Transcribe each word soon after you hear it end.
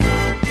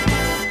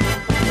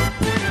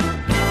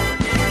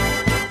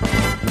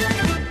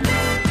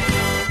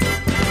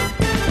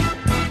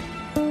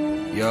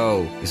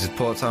This is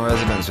Port Town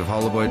Residents with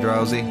Hollowboy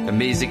Drowsy and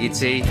me, Ziggy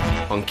T,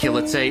 on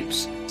Killer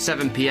Tapes,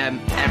 7 PM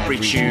every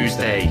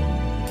Tuesday.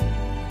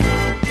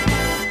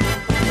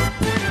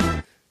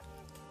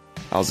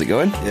 How's it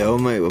going? Yo,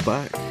 mate, we're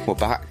back. We're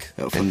back.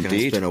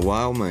 Indeed. It's been a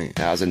while, mate. It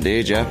has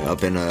indeed, yeah. I've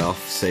been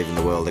off saving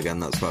the world again,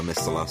 that's why I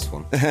missed the last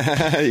one.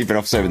 You've been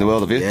off saving the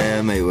world, have you?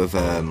 Yeah, mate, with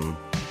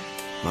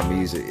my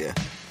music, yeah.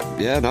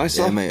 Yeah, nice.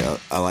 Yeah, mate,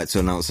 I like to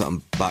announce that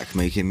I'm back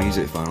making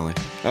music finally.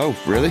 Oh,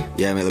 really?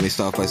 Yeah, mate, let me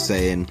start by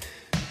saying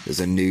there's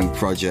a new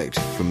project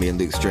from me and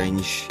Luke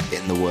Strange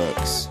in the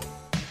works.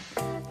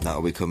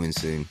 That'll be coming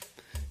soon.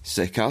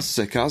 Sick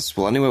as.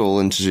 Well, anyway, we'll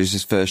introduce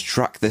his first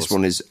track. This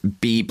one is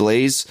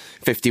B-Blaze,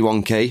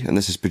 51K, and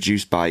this is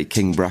produced by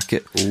King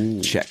Bracket. Ooh.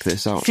 Check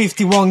this out.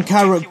 51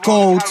 karat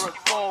gold.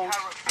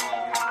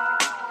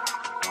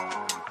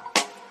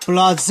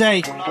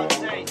 Blase.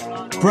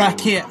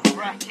 Bracket.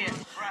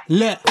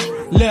 Look,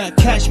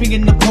 catch me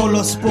in the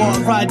polo sport,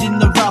 riding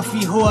the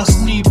Ralphie horse.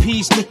 New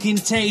piece looking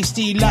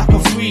tasty like a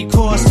free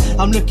course.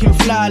 I'm looking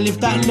fly, live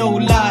that low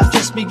life.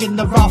 Just me in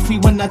the Ralphie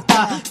when I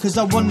die, cause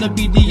I wanna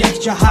be the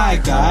extra high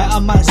guy. I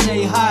might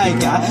say hi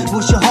guy,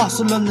 what's your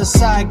hustle on the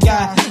side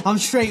guy? I'm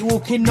straight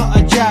walking, not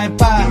a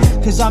drive-by,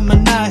 cause I'm a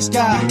nice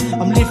guy.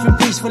 I'm living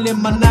peaceful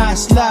in my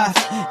nice life.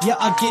 Yeah,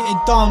 I get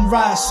it done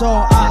right, so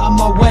out of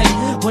my way.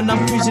 When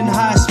I'm cruising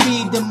high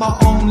speed in my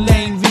own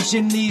lane,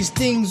 vision these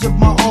things with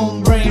my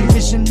own brain.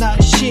 Vision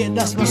that shit,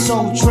 that's my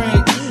soul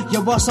trade.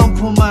 Yo, I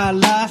sample my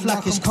life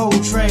like it's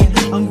Coltrane.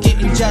 I'm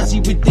getting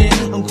jazzy with it,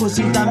 I'm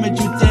causing damage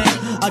with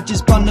it. I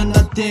just bun and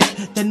I dip,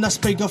 then I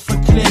sprig off a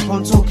clip.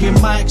 I'm talking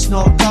mics,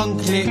 not gun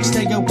clicks.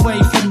 Stay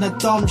away from the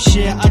dumb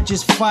shit, I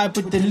just vibe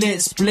with the lit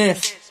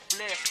spliff.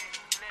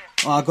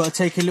 Oh, I gotta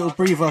take a little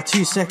breather,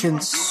 2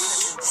 seconds.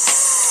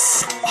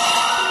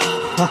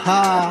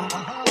 Haha.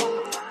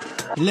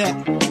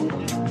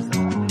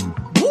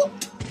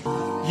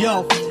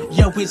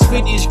 Yo, it's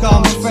vintage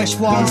gums, fresh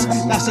ones.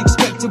 That's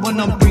expected when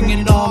I'm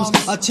bringing arms.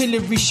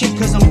 Artillery shit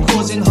cause I'm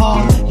causing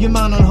harm. Your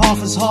man on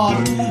half as hard.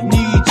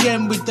 New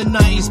gem with the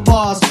 90s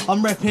bars.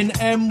 I'm repping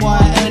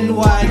MYNYGER.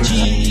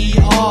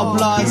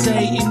 Blase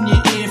in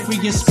your ear for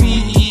your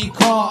speedy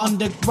car.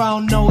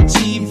 Underground, no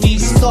TV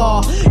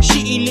star.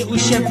 Shitty little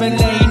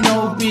Chevrolet,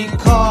 no big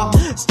car.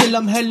 Still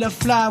I'm hella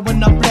fly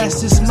when I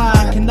bless this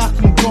mic. And I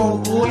can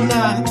go all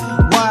night.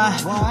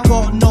 Why?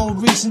 Got no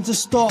reason to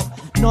stop.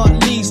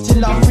 Not least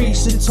till I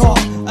reach the top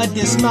of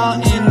this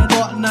mountain.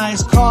 Got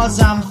nice cars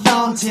and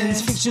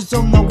fountains. Fixtures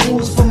on the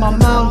walls for my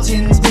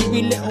mountains.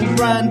 Baby little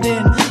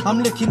Brandon, I'm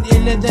looking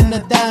iller than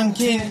the damn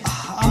king.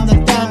 I'm the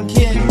damn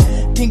king.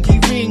 Pinky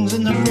rings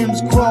and the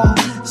rims chrome.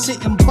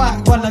 Sitting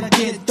back while I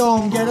get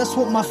done. Yeah, that's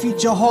what my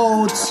future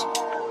holds.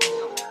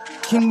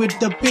 King with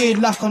the beard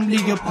like I'm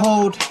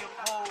Leopold.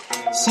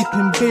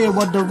 Sipping beer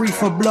while the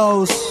reefer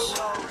blows.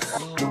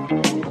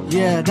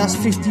 Yeah, that's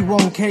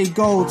 51K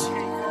gold.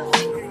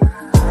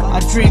 I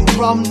drink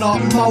rum,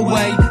 not my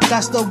way.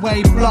 That's the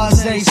way,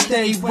 blase,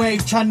 stay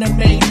wave. Tryna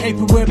make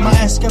paper with my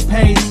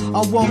escapades.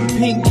 I want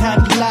pink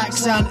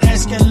Cadillacs and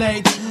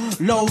Escalade.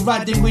 Low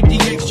riding with the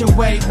extra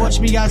weight. Watch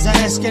me as I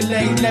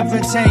escalate.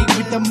 Levitate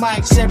with the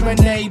mic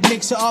serenade.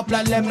 Mix it up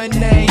like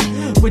lemonade.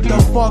 With the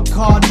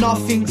vodka,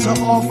 nothing to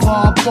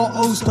offer.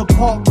 Bottles to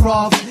pop,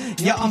 bruv.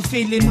 Yeah, I'm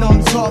feeling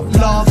on top,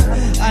 love.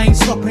 I ain't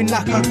stopping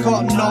like I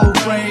got no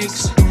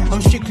brakes. I'm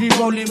strictly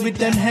rolling with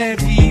them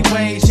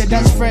heavyweights. Yeah,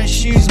 that's fresh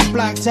shoes and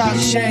blacked out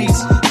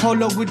shades.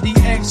 Polo with the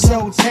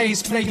XL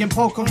taste. Playing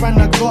poker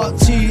and I got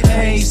 2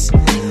 ace.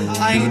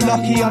 I ain't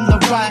lucky, I'm the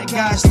right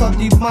guy.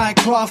 Studied my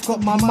craft,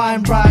 got my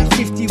mind right.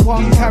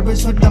 51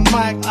 carats with the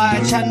mic.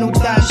 I channel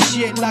that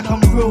shit like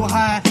I'm real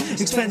high.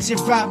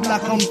 Expensive rap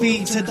like I'm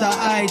beat to the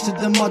I to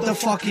the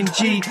motherfucking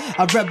G.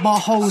 I rep my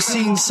whole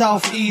scene,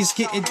 southeast,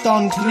 get it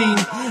done clean.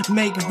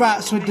 Make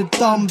raps with the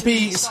dumb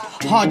beats.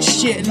 Hard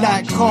shit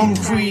like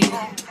concrete.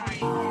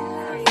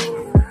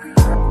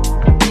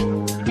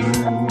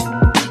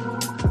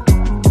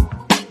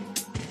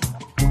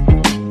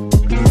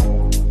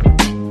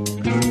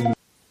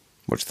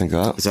 What do you think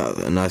of that? Is that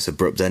a nice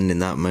abrupt ending,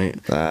 that,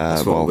 mate?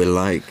 That's what we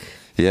like.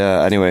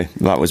 Yeah, anyway,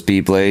 that was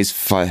B-Blaze,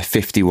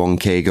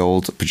 51K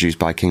gold, produced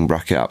by King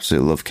Bracket.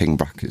 Absolutely love King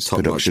Bracket's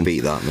production. Top notch beat,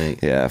 that, mate.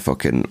 Yeah,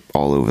 fucking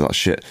all over that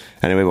shit.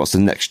 Anyway, what's the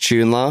next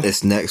tune, lad?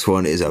 This next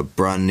one is a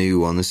brand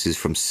new one. This is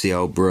from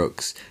CL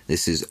Brooks.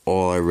 This is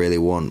All I Really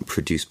Want,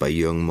 produced by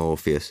Young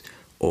Morpheus.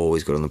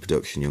 Always good on the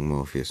production, Young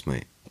Morpheus,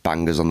 mate.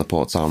 Bangers on the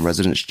Port Town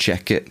Residents,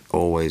 check it.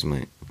 Always,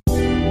 mate.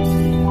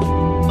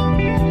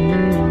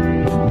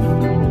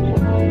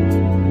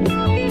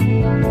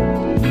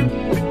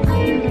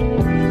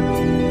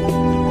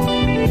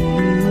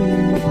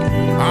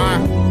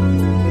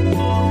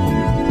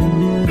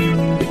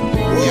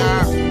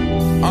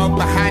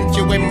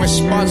 In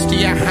response to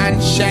your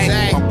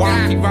handshake, my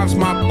wifey rubs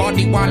my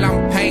body while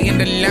I'm painting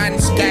the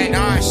landscape.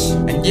 Nice.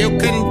 And you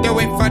can do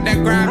it for the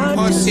grand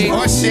pussy.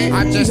 I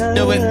just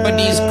do it for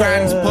these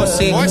grands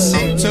pussy. I'm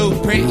too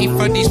pretty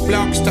for these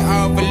blocks to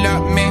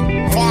overlook me.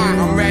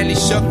 I'm rarely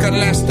shook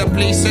unless the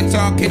police are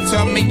talking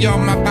to me. Yo,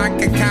 my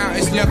bank account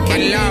is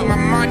looking low. My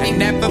money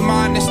never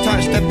mind, it's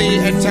touched the beat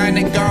and turn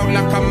it gold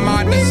like I'm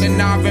modest.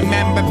 And I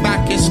remember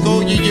back in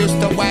school you used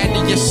to wear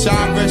the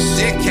Yasaras.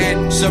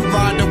 Dickhead, so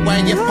ride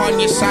away upon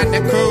your Santa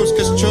Cruz,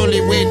 cause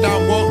truly we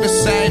don't walk the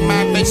same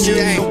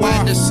avenues or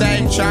wear the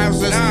same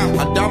trousers.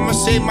 I don't want to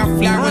see my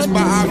flowers,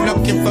 but I'm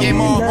looking for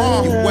more.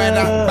 You wear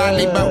that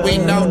valley, but we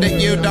know that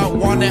you don't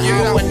want it.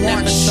 I would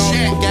never sold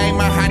the game,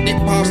 I had it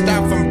passed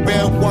out from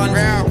real ones.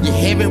 You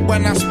hear it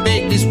when I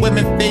speak, these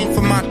women fiend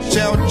for my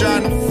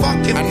children.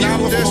 And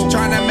I'm just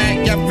trying to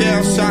make you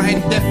feel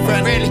something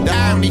different.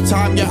 The only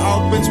time you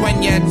open's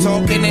when you're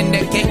talking in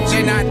the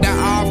kitchen at the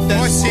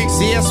after.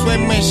 See us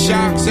swim with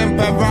sharks and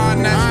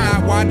piranhas.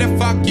 Now why the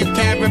fuck you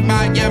care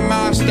about your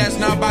masters?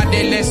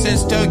 Nobody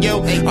listens to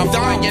you. I'm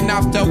dying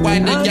enough to wear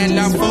the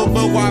yellow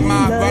boo-boo. I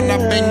might run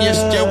up in your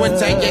stew and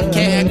take your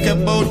kit and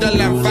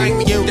caboodle and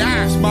thank you.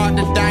 Smart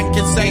the dank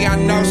and say I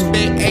know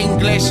speak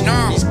English.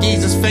 These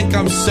geezers think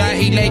I'm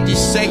dirty, ladies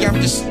say I'm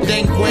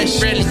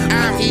distinguished.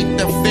 I eat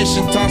the fish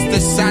and toss the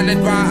salad,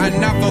 write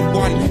another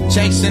one.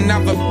 Chase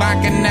another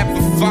bag and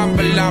never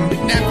fumble them.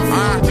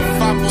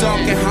 If I'm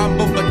talking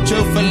humble, but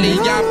truthfully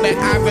I've been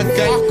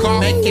arrogant.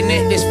 Making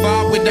it this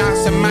far without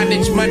some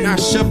management, I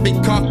should be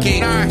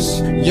cocky.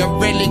 You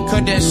really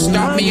couldn't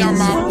stop me on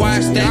my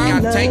worst day.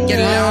 I take your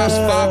last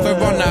father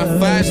on a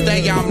first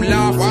day, I'm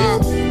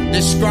laughing.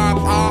 Describe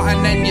art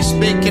and then you're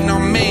speaking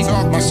on me.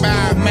 My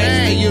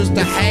schoolmates, they used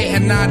to hate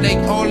and now they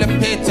all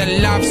appear to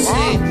love.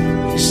 See,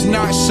 it's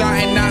not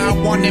something that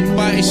I wanted,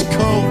 but it's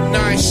cool.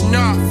 No, it's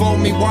not. Fool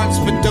me once,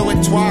 but do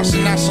it twice,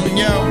 and that's on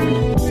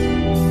you.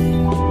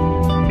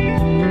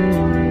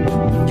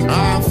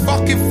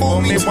 Fucking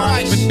fool me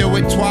once, but do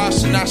it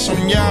twice, and that's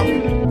on you.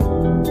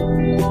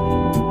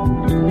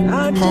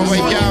 Oh,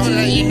 yo,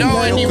 let you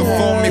know you can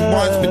fool me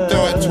once, but do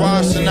it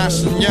twice, and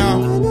that's on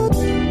you.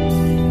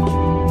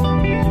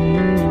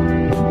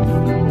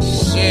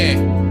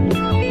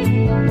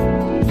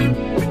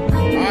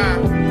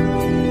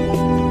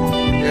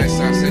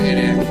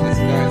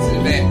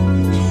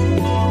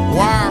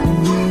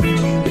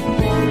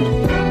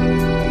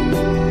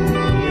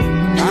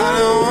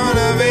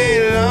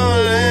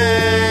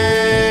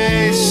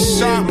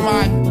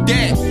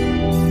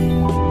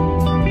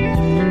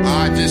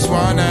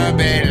 Wanna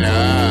be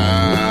loved.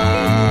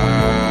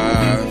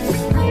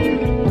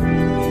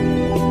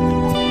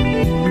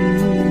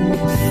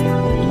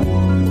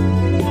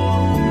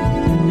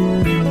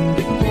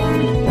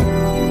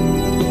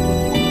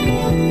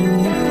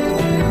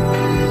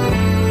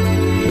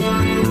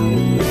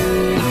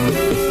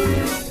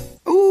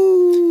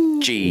 Ooh,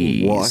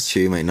 jeez. What a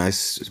tune, mate.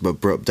 Nice, but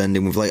abrupt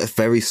ending with like a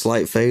very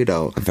slight fade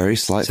out. A very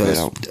slight So fade it's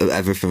out.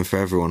 everything for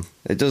everyone.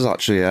 It does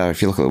actually,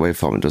 if you look at the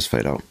waveform, it does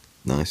fade out.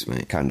 Nice,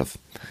 mate. Kind of.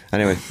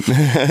 Anyway,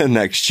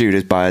 next tune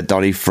is by a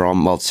Donny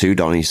from, well, two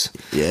Donnies.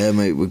 Yeah,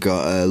 mate, we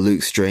got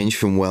Luke Strange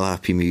from Well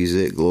Happy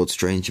Music, Lord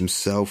Strange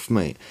himself,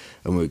 mate.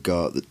 And we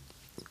got the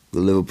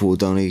Liverpool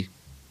Donny,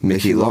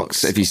 Mickey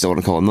Locks, if you still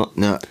want to call him that.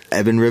 No,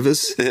 Eben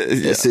Rivers.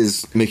 This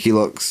is Mickey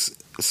Locks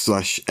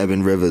 /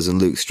 Eben Rivers and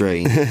Luke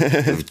Strange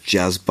with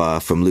Jazz Bar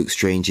from Luke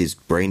Strange's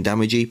Brain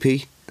Damage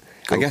EP.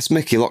 I guess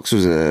Mickey Locks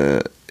was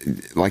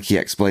like he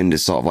explained,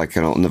 is sort of like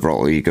an another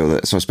alter ego.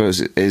 That, so I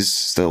suppose it is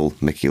still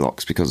Mickey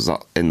Locks because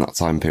that in that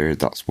time period,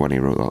 that's when he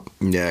wrote that.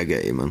 Yeah, I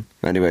get you, man.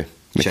 Anyway,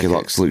 Mickey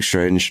Locks, Luke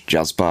Strange,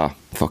 Jazz Bar,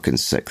 fucking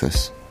sick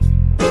this.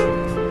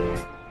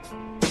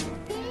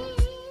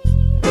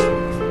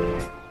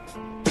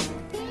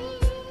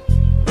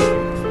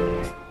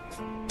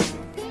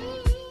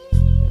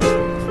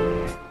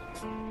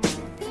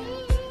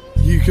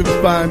 You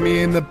can find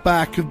me in the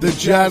back of the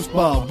jazz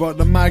bar. Rock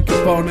the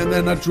microphone and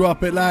then I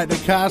drop it like the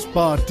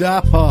Casper.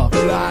 Dapper.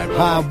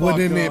 How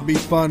wouldn't it be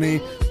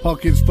funny?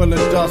 Pockets full of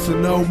dust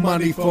and no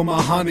money for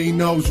my honey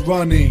nose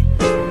runny.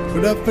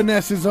 But the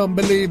finesse is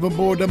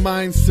unbelievable, the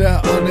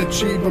mindset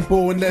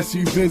unachievable unless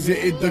you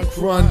visited the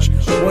crunch.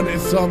 Wanted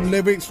some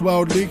lyrics,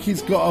 well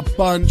Leakey's got a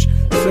bunch.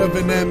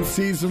 Serving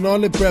MCs and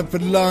olive bread for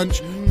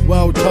lunch.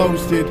 Well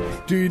toasted,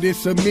 do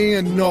this for me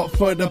and not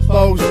for the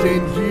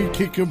boasting. You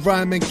kick a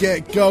rhyme and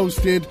get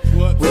ghosted.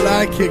 Well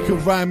I kick a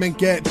rhyme and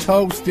get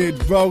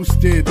toasted,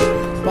 roasted.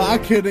 But I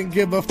couldn't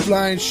give a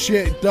flying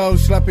shit though.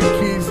 Slapping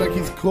keys like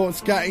he's caught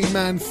Scatty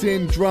Man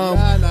syndrome.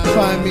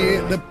 Find me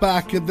at the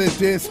back of the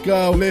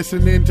disco,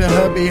 listening to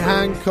Herbie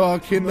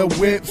Hancock in the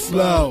whip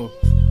slow.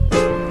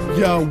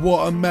 Yo,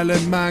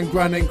 watermelon man,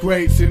 granite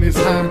grapes in his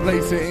hand.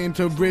 Place it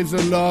into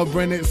Rizzler,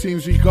 and it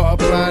seems we got a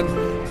plan.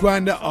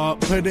 Grind it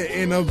up, put it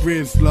in a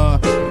Rizzler.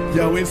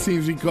 Yo, it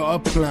seems we got a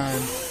plan.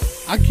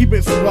 I keep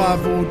it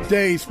suave all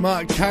day,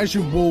 smart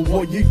casual.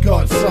 What you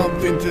got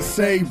something to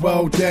say?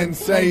 Well then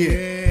say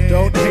it.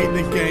 Don't hate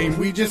the game,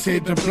 we just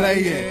here to play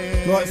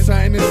it. Got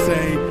something to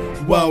say?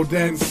 Well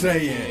then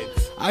say it.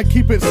 I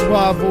keep it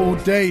suave all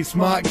day,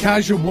 smart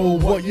casual.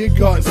 What you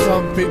got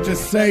something to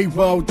say?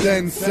 Well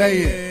then say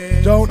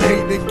it. Don't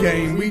hate the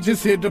game, we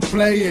just here to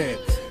play it.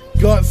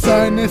 Got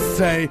something to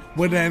say?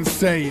 Well then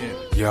say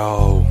it.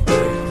 Yo,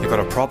 you got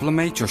a problem,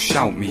 mate? Just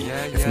shout me.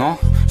 If not,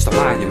 Stop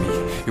eyeing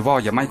me. You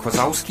are your Mike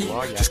Wazowski?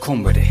 Just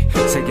come with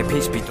it. Say your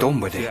piece, be done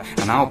with it.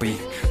 And I'll be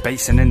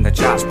basing in the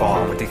jazz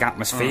bar with the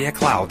atmosphere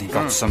cloudy.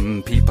 Got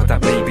some people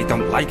that maybe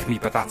don't like me,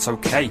 but that's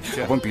okay.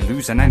 I won't be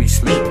losing any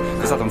sleep,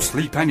 cause I don't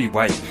sleep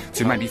anyway.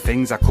 Too many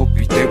things I could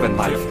be doing,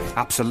 like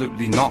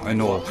absolutely not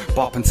and all.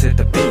 Bopping to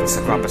the beats,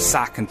 I grab a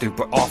sack and do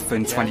it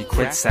often. 20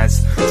 quid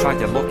says, try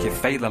your luck, you're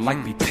failing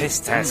like me piss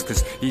test.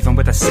 Cause even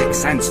with a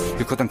sixth sense,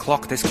 you couldn't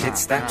clock this kid's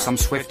steps. I'm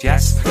swift,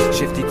 yes.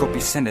 Shifty could be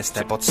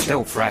sinister, but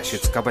still fresh.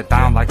 It's going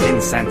down like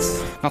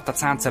incense. Not the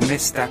time to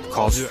misstep,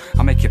 cause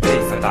I'll make you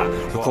pay for that.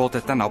 Record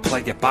it, then I'll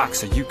play it back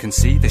so you can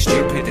see the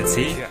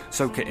stupidity.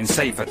 Soak it and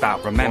savor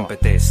that, remember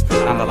this.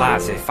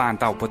 Analyze it,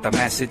 find out what the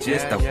message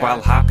is. The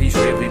well happy's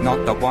really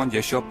not the one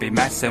you should be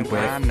messing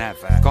with.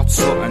 Got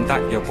something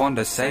that you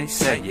wanna say,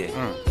 say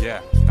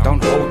it.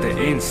 Don't hold it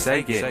in, say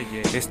it.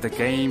 It's the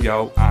game,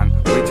 yo, and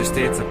we're just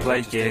here to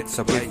play it.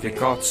 So if you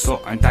got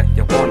something that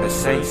you wanna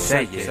say,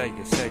 say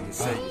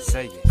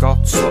it.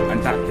 Got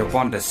something that you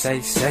wanna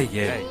say, say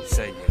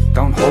it.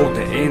 Don't hold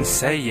it in,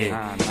 say it.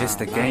 It's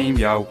the game,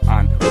 yo,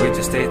 and we're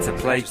just here to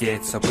play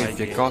it. So if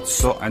you got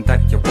something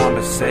that you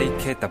wanna say,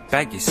 kid, I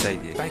beg you, say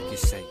it.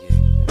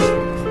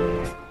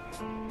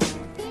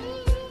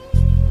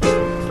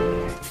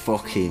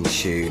 Fucking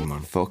tune,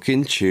 man.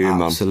 Fucking tune,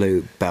 man.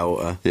 Absolute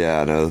belter.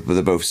 Yeah, I know. But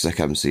they're both sick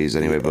MCs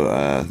anyway,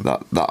 but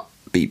that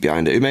beat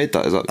behind it. Who made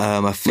that? Is that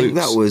I think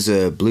that was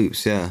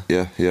Bloops, yeah.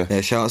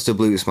 Yeah, shout outs to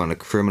Bloops, man, a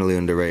criminally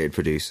underrated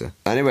producer.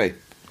 Anyway,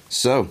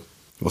 so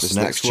What's this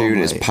the next next one, tune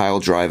is mate? Pile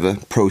Driver,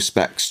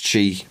 Prospects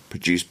Chi,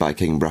 produced by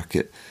King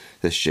Bracket.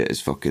 This shit is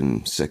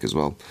fucking sick as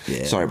well.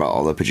 Yeah. Sorry about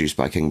all the produced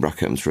by King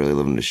Bracket. I'm just really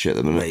loving this shit at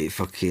the minute. Mate,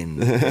 fucking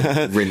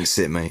rinse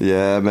it, mate.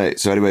 Yeah,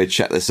 mate. So anyway,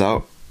 check this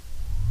out.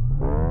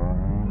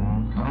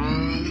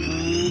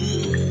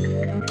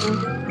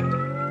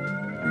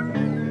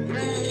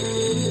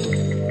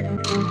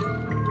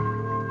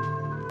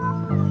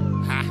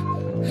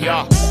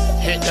 Yeah,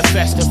 hit the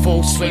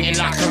festival swinging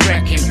like a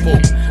wrecking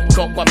ball.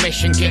 Got one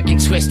mission, getting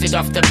twisted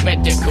off the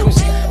medicals.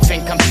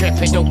 Think I'm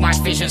tripping, all my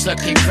visions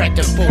look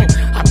incredible.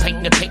 I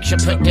paint the picture,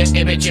 put the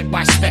image in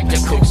my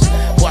spectacles.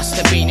 What's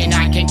the meaning?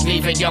 I can't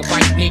leave it, yo,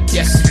 I need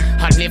this.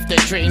 I live the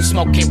dream,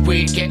 smoking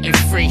weed, getting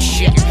free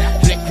shit.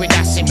 Liquid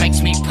acid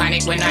makes me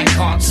panic when I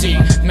can't see.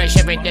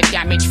 Measuring the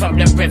damage from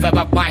the river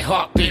of my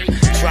heartbeat.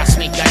 Trust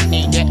me, I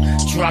need it.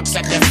 Drugs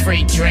and the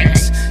free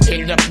drinks.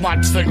 In the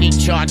mud, fully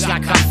charged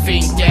like I'm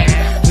feeding.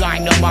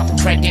 Line them up,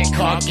 credit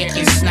card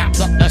getting snapped.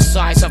 Not the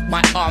size of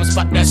my arms,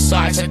 but the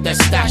size of the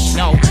stash.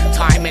 No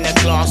time in a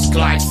glass,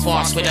 glide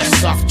fast with a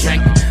soft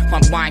drink.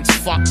 My mind's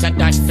fucked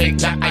and I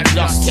think that I've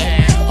lost it.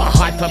 I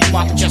hype 'em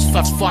up just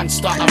for fun,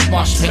 start a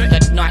mosh pit.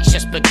 The night's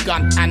just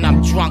begun and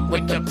I'm drunk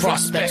with the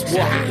prospects.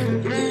 What?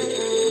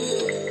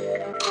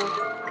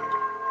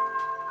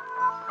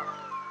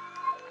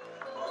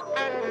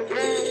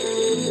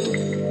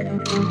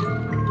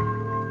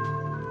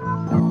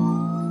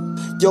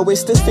 Yo,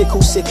 it's the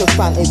fickle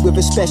sycophantic with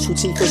a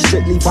specialty for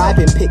strictly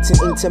vibing. Picked an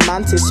ink to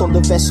mantis on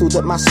the vessel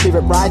that my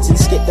spirit rides in.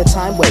 Skip the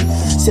time wait.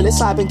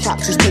 Psilocybin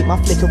capsules paint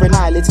my flickering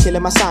eyelids,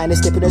 killing my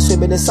sinus, dipping and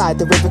swimming inside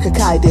the river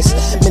Cocytus.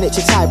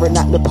 Miniature tyrant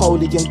at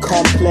Napoleon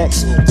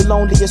complex. The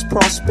loneliest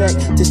prospect,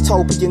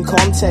 dystopian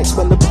context.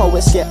 When the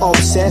poets get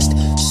obsessed,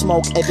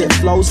 smoke, edit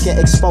flows, get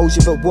exposure.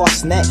 But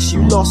what's next?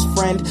 You lost,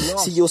 friend.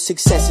 See, your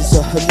success is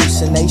a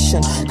hallucination.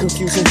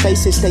 Confusing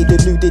faces stay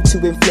deluded to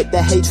inflict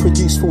their hatred.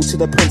 Useful to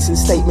the prince and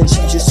statements.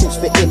 Just suits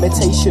for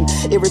imitation.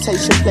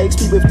 Irritation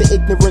plagues me with the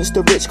ignorance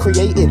the rich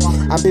created.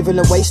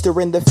 Ambivalent waster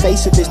in the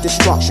face of his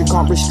destruction.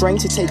 Can't restrain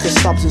to take a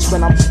substance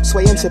when I'm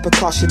swaying to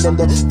percussion. And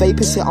the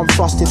vapors hit, I'm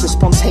frosted. The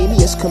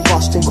spontaneous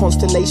combustion.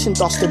 Constellation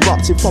dust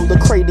erupted from the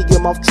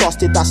cranium I've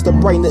trusted. That's the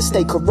brain that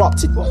stay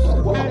corrupted.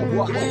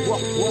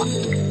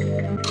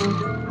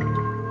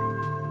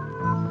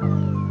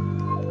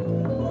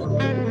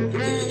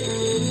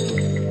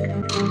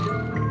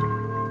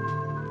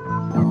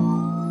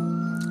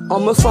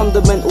 I'm a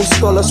fundamental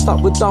scholar,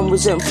 stuck with dumb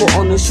resentful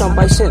honours, shunned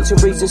by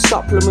sensories and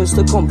supplements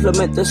to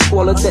complement the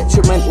squalor.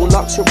 Detrimental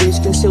luxuries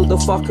conceal the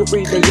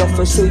fuckery they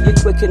offer, so you're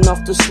quick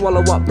enough to swallow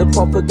up the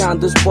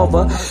propaganda's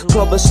bother.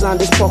 Clobber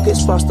slanders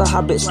pockets, bust the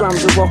habits,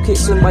 rams and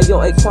rockets.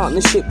 Symbiotic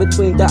partnership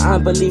between the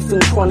unbelief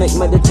and chronic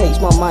meditates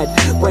my mind.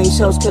 Brain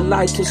cells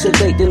collide to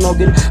sedate the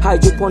noggin.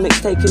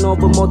 Hydroponics taking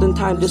over modern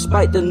time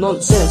despite the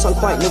nonsense. I'm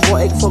quite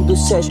neurotic from the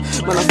sesh.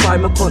 When I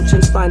find my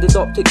conscience, find the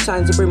optic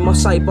signs are in my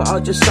sight, but I'll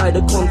just side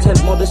the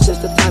content. Modest as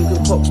the time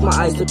concocts my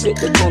eyes to pick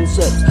the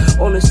concepts.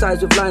 Honest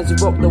eyes with lines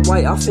of rock the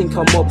white, I think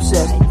I'm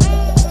obsessed.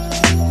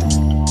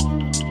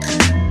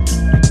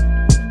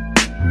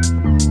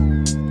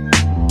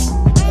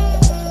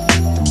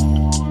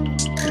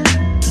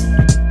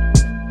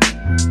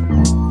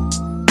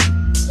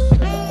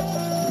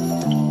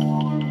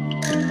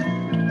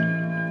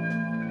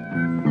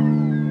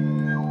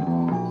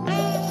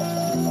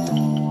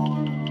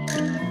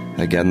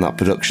 Again, that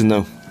production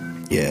though.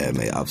 Yeah,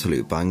 mate,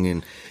 absolute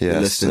banging. Yeah,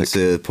 You're listening sick.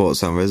 to Port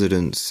Sound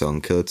Residents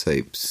on Killer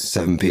Tapes,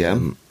 7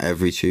 p.m.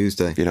 every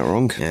Tuesday. You're not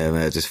wrong. Yeah,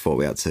 mate, I just thought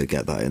we had to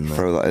get that in there.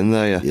 Throw that in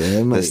there, yeah.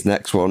 Yeah, mate. This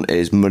next one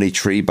is Money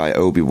Tree by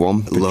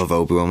Obi-Wan. Love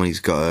Obi-Wan. He's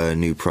got a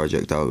new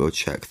project out. Go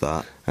check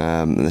that.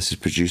 And this is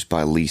produced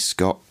by Lee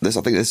Scott. Is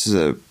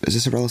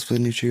this a relatively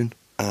new tune?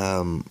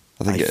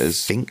 I think it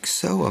is. I think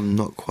so. I'm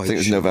not quite sure. I think it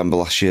was November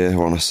last year, I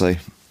want to say.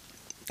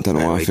 Don't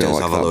know why I He feel does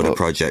like have that, a load but of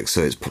projects,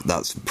 so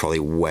that's probably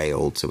way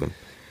old to him.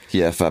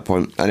 yeah, fair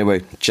point.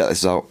 Anyway, check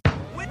this out.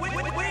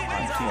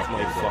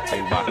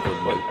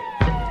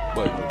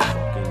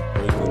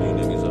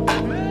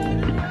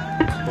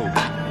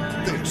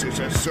 This is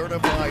a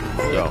certified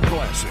Yo,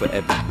 for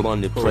every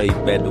blunt and pray,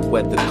 better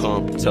weather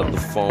come. Tell the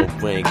phone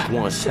ring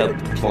once, help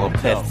the plump,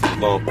 hefty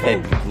lump,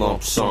 heavy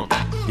lump sum.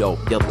 Yo,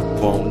 get the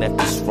bone at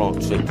this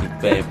front, tricky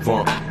bad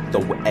rump.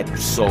 Throw an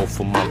episode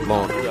for my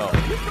lung. Yo,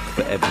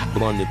 for every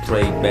blunt and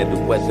pray, better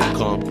weather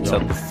come. Tell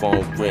the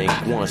phone ring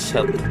once,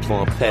 help the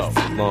plump,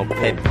 hefty lump,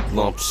 heavy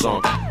lump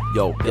sum.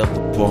 Yo, get the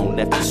bone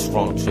at this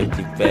front,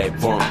 tricky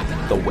bad rump.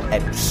 Throw an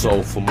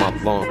episode for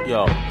my lung.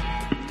 Yo.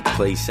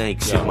 Place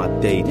anxious, my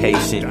date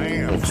Haitian,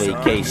 on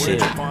vacation.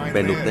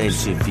 Reynolds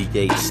engine,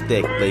 V8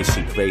 stick,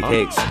 lacing great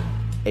hits.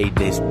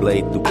 8-inch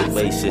blade through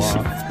oasis,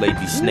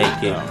 ladies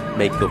naked,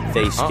 makeup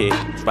face kit,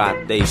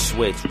 drive day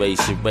switch,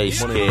 racing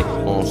race kit,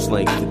 arms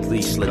length with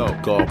leash, let the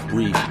guard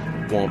breathe.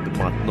 Warm in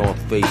my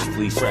North Face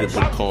fleece, feel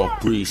the calm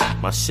breeze.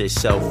 My shit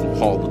sell from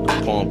Harlem to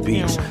Palm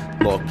Beach.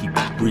 Law keep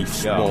it brief,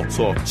 small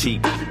talk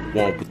cheap.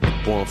 One with the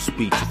bomb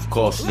speech, of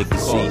course, niggas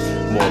see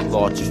more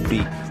larger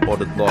feet. Or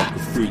the larger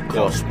free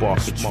car,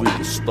 spark a tree,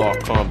 a star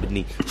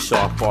company,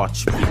 sharp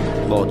archery,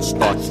 large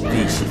starch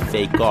piece, and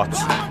fake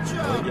archery.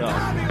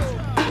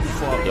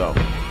 Yo,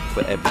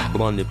 for every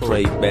blunt and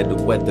pray, better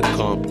weather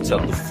come.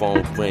 Tell the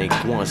phone ring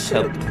once,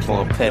 help the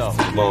plump,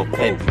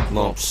 heavy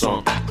lump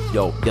sum.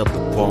 Yo, get the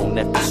bone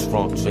at this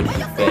front,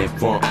 tricky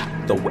bad rump.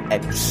 Throw an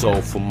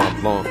episode for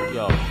my lung.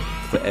 Yo.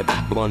 For every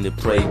blunt and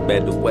pray,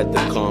 better weather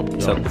come.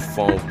 Tell the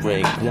phone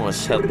ring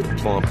once, help the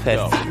plump,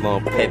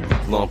 heavy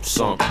lump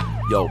sum.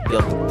 Yo,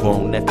 get the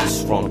bone at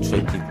this front,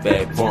 tricky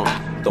bad rump.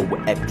 Throw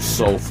an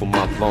episode for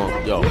my lung.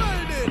 Yo,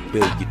 a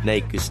billion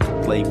acres to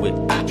play with.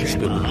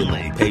 Scribbling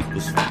on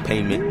papers for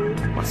payment.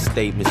 My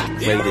statement's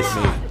the greatest.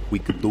 We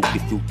could do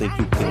if you think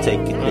you can take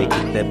it. They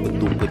could never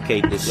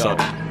duplicate this, son.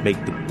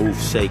 Make the booth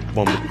shake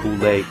from the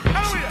Kool-Aid.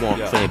 She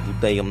want creme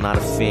brulee, I'm not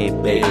a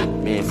fan, baby.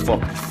 Man,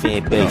 fuck your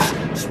fan base.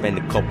 Spend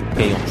a couple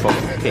K on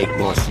truffle cake,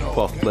 lunch and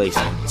puff lace.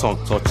 Tongue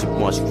touching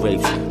bunch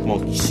grapes.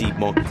 Monkey see,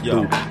 monkey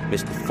do.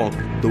 Mr.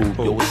 Funky dude,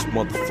 yo, it's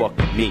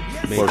motherfucking me.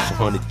 First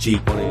 100 G,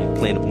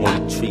 plant a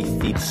money tree,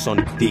 feed the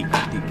sunny deep.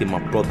 Get my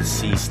brother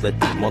seeds, let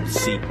the mother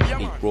see.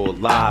 They grow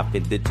alive,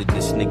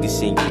 indigenous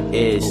niggas in your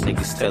ears.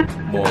 Niggas tell you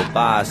more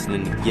lies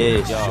than the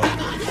years. Yo,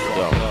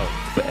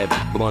 for every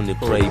blunt and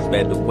pray,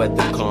 better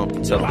weather come.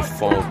 Tell the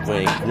phone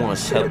ring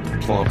once, help the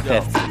plump,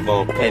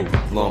 heavy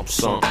lump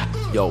sum.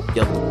 Yo,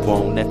 get the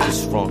bone at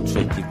this front,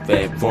 tricky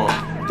bad rump.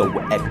 Throw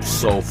an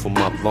episode for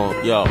my lung.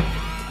 Yo,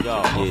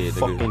 yeah,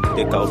 fucking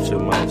dick out your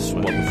mouth,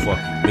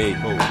 motherfucking me.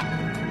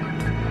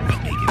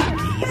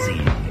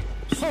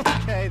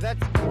 Okay,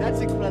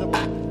 that's incredible.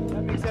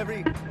 That makes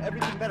everything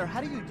better.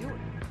 How do you do it?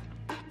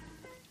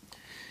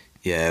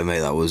 Yeah, mate,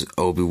 that was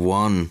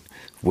Obi-Wan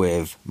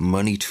with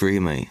Money Tree,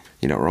 mate.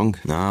 You're not wrong.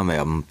 Nah, mate,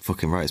 I'm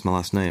fucking right. It's my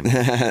last name.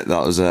 That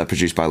was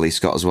produced by Lee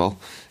Scott as well.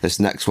 This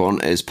next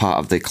one is part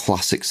of the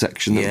classic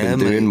section that we've been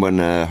doing when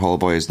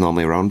Hollowboy is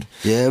normally around.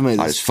 Yeah, mate.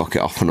 I just fuck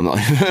it off when I'm not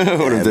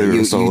when I'm doing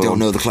it. You don't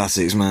know the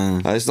classics,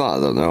 man. It's not, I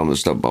don't know. I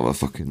just don't bother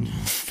fucking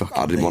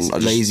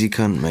lazy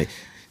cunt, mate.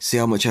 See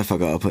how much effort I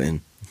got to put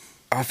in.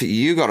 I think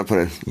you got to put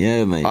in.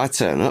 Yeah, mate. I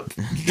turn up.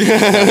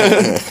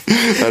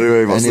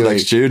 Anyway, what's the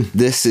next tune?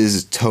 This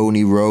is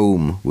Tony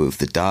Rome with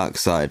The Dark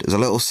Side. As a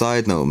little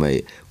side note,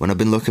 mate, when I've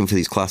been looking for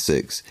these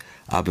classics,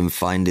 I've been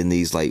finding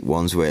these like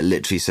ones where it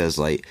literally says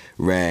like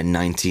rare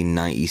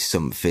 1990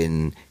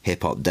 something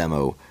hip hop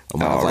demo.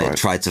 And when I've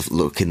tried to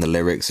look in the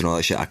lyrics and all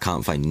that shit, I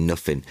can't find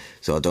nothing.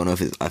 So I don't know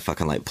if I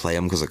can like play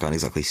them because I can't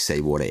exactly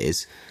say what it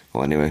is.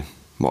 Well, anyway,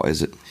 what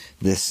is it?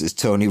 This is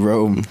Tony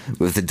Rome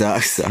with The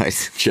Dark Side.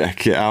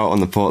 Check it out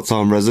on the Port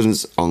Sound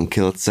Residents on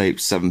Killer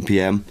Tapes, 7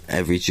 p.m.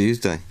 Every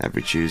Tuesday.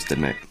 Every Tuesday,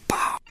 mate.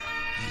 Pow.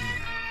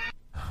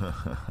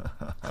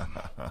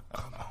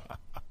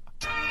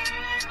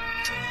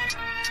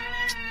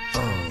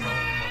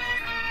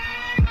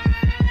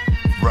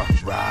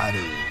 Rough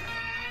Rider.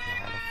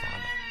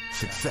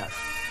 Success.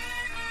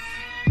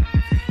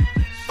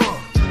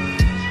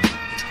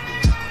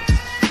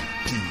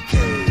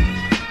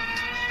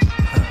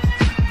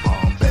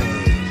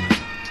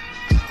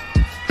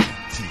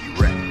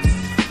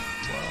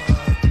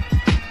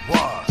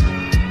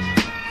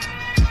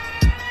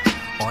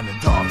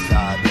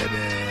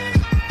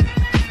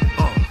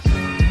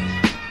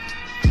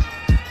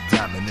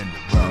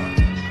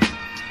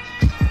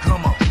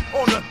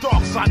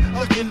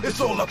 It's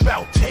all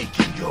about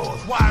taking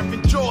yours,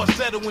 wiring jaws,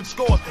 settling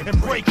scores,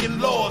 and breaking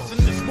laws. In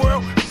this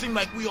world, it seems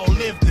like we all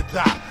live to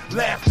die.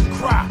 laugh and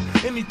cry,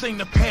 anything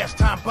to pass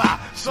time by.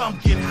 Some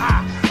get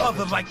high,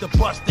 others like to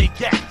bust they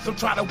gap. Some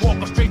try to walk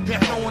a straight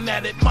path knowing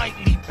that it might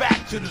lead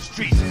back to the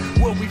streets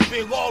where we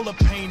feel all the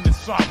pain and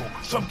sorrow.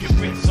 Some get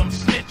rich, some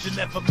snitch and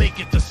never make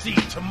it to see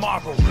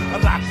tomorrow. A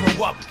lot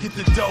grow up, get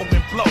the dough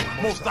and blow.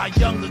 Most die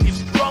younger, get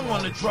strung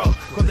on the drug,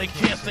 cause they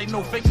can't say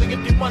no. Fake to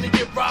get their money,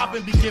 get robbed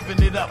and be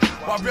giving it up.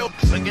 While real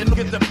singing, look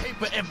at the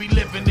paper and be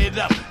living it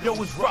up. Yo,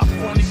 it's rough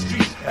on these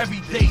streets,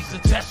 every day's a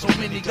test. So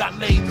many got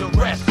laid to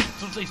rest.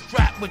 So stay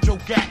strapped with your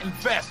gat and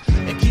vest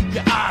and keep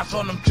your eyes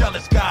on them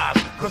jealous guys,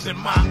 cause in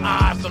my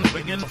eyes I'm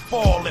beginning to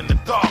fall in the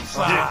dark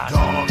side. Yeah,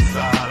 dark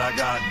side, I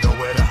got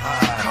nowhere to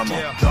hide. Come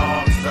on.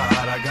 Dark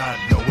side, I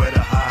got nowhere to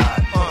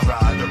hide.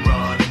 Tried to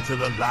run into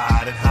the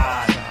light and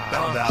hide.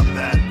 Found out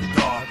that the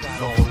dark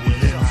was on the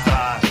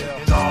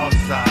inside. Dark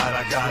side,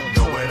 I got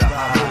nowhere to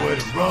hide. Nowhere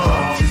to run.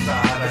 Dark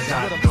side, I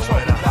got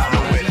nowhere to hide.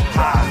 Nowhere to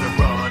hide.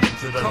 To run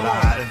into the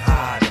light and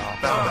hide.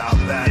 Found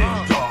out that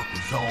the dark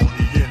was on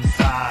the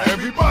inside.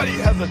 Everybody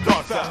has a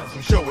dark side,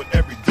 some show it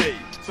every day.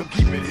 Some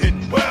keep it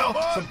hidden well,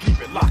 some keep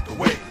it locked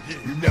away.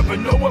 You never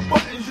know what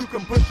buttons you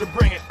can push to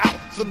bring it out.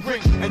 Some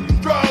drink and use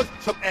drugs,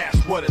 some ask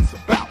what it's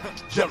about.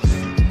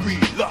 Jealousy,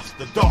 greed, lust,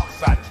 the dark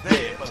side is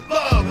there. But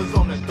love is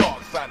on the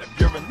dark side. If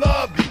you're in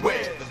love,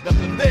 beware. There's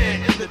nothing there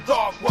in the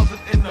dark,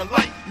 wasn't in the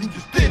light. You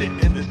just did it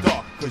in the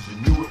dark, cause you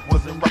knew it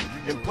wasn't right.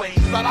 In plain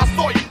sight, I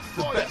saw you. It's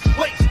the best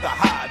place to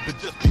hide. But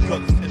just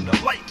because it's in the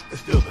light,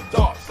 it's still the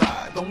dark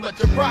side. Don't let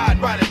your pride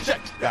write a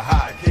check. Your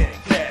high can't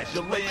cash.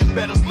 You'll lay in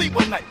bed or sleep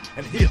one night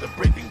and hear the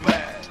breaking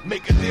glass.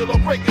 Make a deal or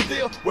break a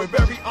deal, we're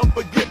very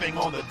unforgiving.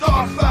 On the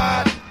dark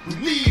side, we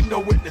leave no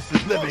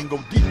witnesses living. Go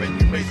deep and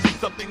you may see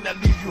something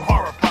that leaves you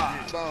horrified.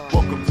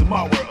 Welcome to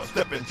my world,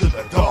 step into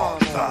the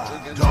dark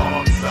side.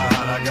 Dark side,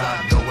 I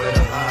got nowhere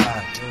to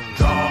hide.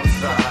 Dark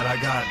side,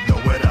 I got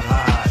nowhere to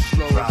hide.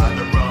 Tried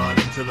to run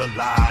into the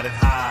light and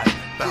hide.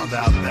 Found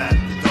out that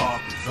the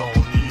dark was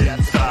on the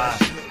inside.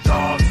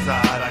 Dark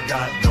side, I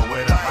got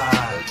nowhere to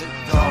hide.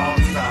 Dark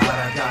side,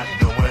 I got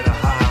nowhere to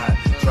hide.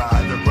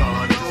 Tried to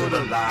run into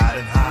the light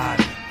and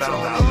hide.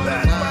 Found out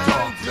that the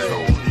dark was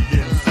on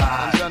the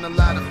inside. I've done a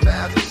lot of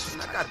fast,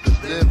 I got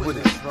to live with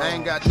it. I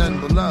ain't got nothing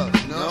but love,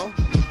 you know?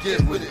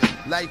 Get with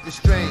it. Life is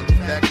strange,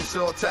 back to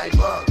short type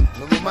bug.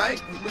 Remember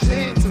Mike? He was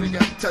here until he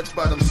got touched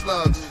by them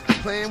slugs.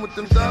 Playing with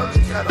them thugs,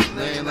 he got him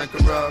laying like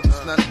a rug.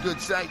 It's not a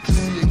good sight to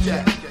see a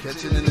cat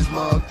catching in his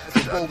mug.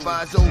 With both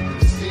eyes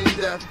open, seeing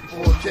death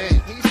before it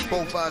came.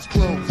 Both eyes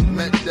closed,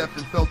 met death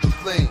and felt the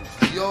flames.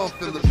 We all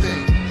feel the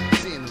pain.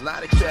 Seeing a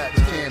lot of cats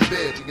can't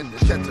bear. Begin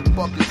to catch a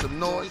bucket of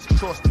noise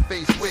across the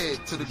face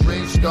weird to the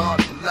gray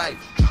scarred for life.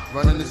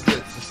 Running his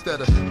lips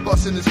instead of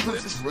busting his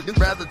clips. Would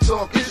rather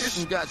talk ish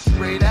and got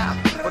sprayed out.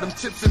 For them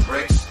chips and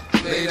bricks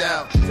laid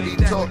out. He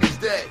talk is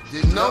dead.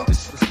 Didn't know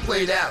this was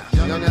played out.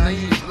 Young and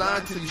naive,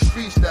 blind to these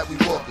streets that we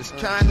walk. His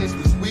kindness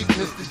was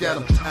weakness to get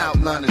him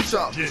outline and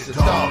chalk. Yeah,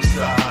 dark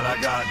side,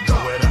 I got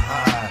nowhere to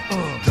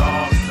hide.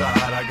 Dark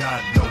side, I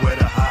got nowhere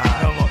to hide.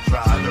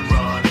 Tried to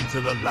run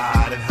into the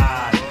light and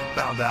hide.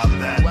 Found out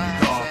that the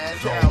dark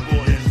was on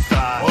the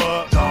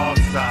inside. Dark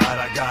side,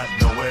 I got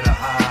nowhere to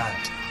hide.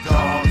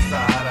 Dark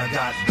side, I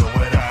got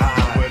nowhere to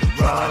hide.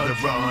 Tried to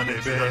run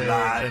into the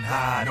light and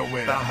hide.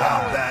 Found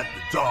out that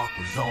the dark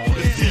was on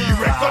the inside.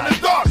 T-Rex on the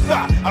dark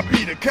side. I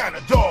be the kind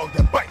of dog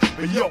that bites.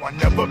 But yo, I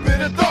never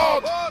been a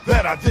dog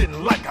that I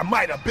didn't like. I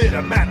might have been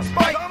a man of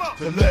spite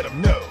to let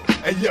him know.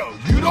 Hey yo,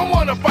 you don't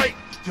wanna fight,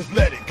 just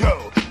let it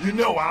go. You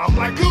know I'm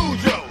like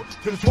Cujo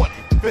to the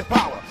 25th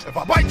power. If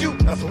I bite you,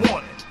 that's a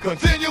warning.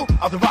 Continue,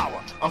 I'll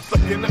devour. I'm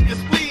sucking up your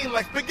spleen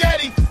like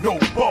spaghetti. No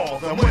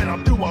balls, and when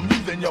I'm through, I'm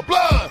using your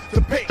blood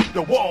to paint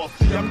the walls.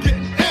 See, I'm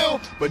getting ill,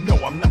 but no,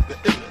 I'm not the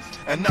illest.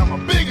 And I'm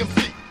a big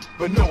MC,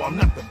 but no, I'm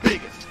not the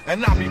biggest.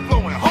 And I be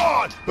flowing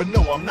hard, but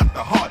no, I'm not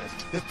the hardest.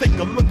 Just take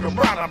a look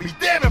around, I'll be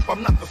damned if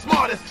I'm not the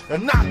smartest. A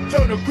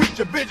nocturnal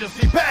creature, vision,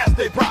 see past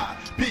their pride.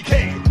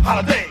 PK,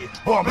 Holiday,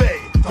 Bombay,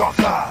 Dark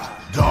Side.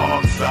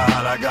 Dark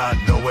side, I got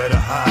nowhere to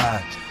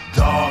hide.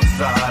 Dark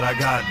side, I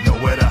got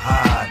nowhere to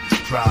hide.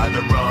 Tried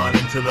to run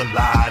into the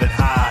light and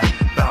hide.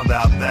 Found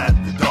out that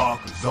the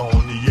dark was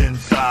on the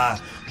inside.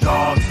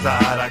 Dark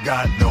side, I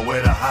got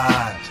nowhere to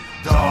hide.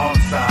 Dark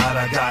side,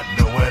 I got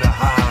nowhere to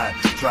hide.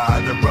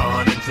 Tried to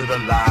run into the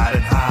light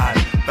and hide.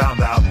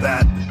 Found out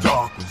that the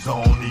dark was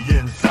on the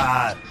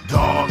inside.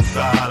 Dark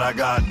side, I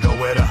got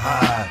nowhere to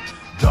hide.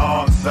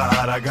 Dark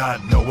side, I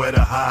got nowhere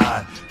to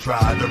hide.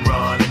 Tried to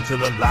run into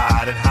the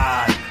light and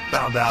hide.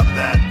 Found out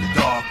that the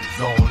dark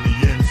was on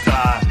the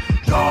inside.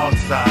 Dark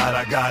side,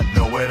 I got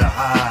nowhere to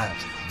hide.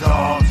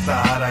 Dark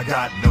side, I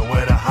got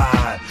nowhere to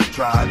hide.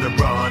 Tried to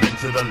run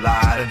into the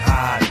light and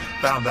hide.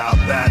 Found out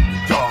that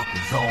the dark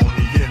was on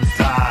the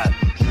inside.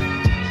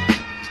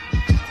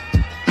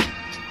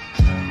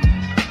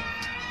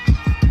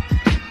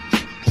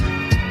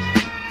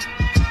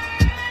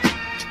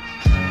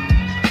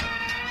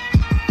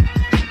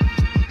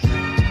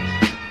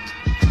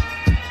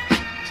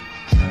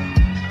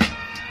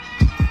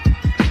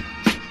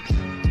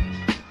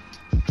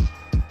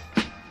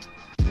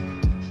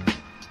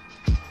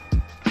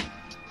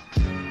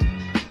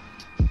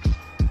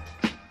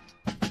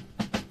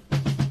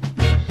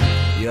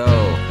 Yo,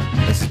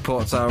 this is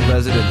Portsdown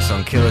Residence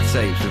on Killer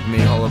Tapes with me,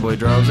 Hollowboy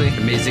Drowsy.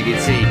 And me, Ziggy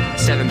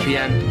T, 7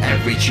 p.m.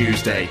 every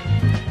Tuesday.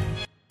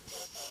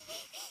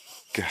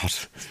 God.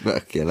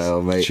 Fucking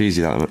hell, mate.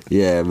 Cheesy, that, isn't it?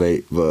 Yeah,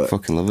 mate, but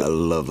fucking love it. I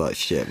love that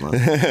shit, man.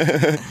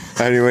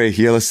 Anyway,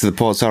 you're listening to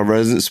the Portsdown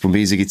Residence with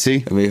me, Ziggy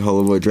T. And me,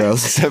 Hollowboy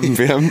Drowsy. 7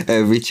 p.m.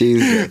 every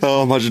Tuesday.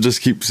 Oh, imagine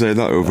just keep saying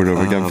that over and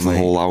over again for the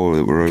whole hour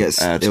that we're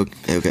aired.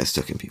 It'll get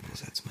stuck in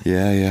people's heads, mate.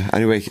 Yeah.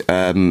 Anyway,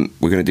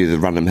 we're going to do the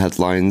random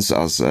headlines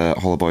as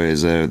Hollowboy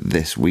is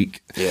this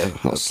week. Yeah.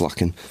 Not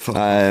slacking.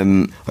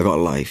 I got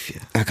a life,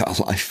 yeah. I got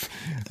a life.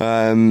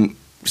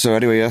 So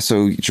anyway, yeah,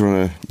 so do you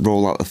want to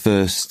roll out the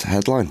first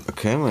headline?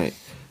 Okay, mate.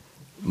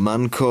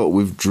 Man caught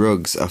with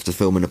drugs after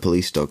filming a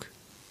police dog.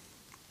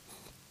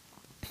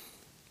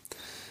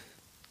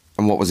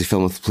 And what was he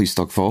filming the police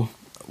dog for?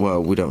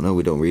 Well, we don't know.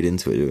 We don't read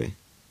into it, do we?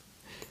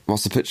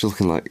 What's the picture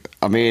looking like?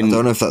 I mean, I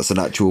don't know if that's an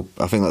actual...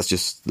 I think that's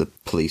just the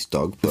police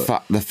dog.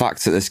 But the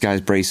fact that this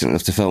guy's bracing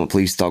enough to film a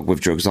police dog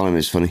with drugs on him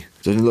is funny.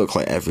 Doesn't look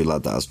like every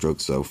lad that has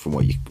drugs, though, from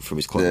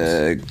his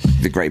clothes.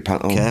 The grey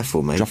pant. Oh,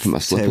 careful, mate. Dropping my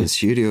slipper. Tearing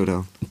studio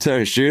down.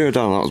 Tearing studio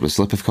down. That was my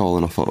slipper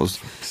calling. I thought it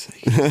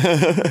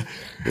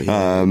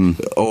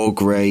was. All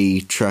grey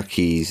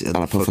trackies and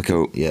a puffer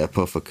coat. Yeah,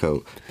 puffer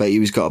coat. Bet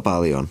he's got a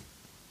bally on.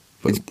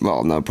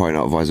 Well, no, probably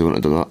not. Otherwise, I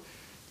wouldn't have done that.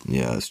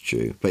 Yeah, that's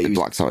true. But he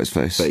blacked out his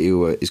face. Bet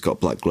he's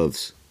got black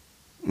gloves.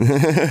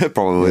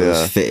 Probably,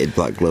 yeah. Fitted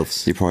black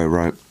gloves. You're probably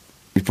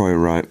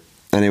right.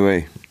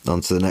 Anyway.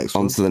 On to the next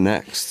one. On to the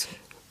next.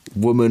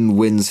 Woman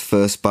wins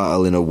first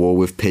battle in a war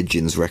with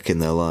pigeons wrecking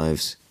their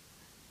lives.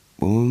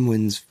 Woman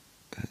wins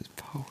first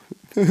battle.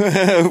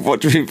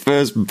 What do you mean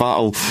first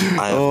battle?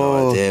 I have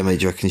no idea, mate.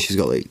 Do you reckon she's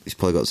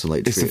probably got some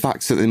It's the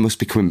fact that they must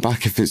be coming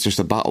back if it's just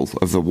a battle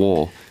of the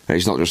war. And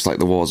it's not just like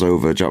the war's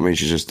over. Do you know what I mean?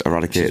 She's just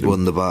eradicated. She's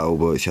won the battle,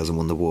 but she hasn't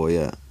won the war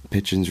yet.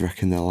 Pigeons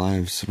wrecking their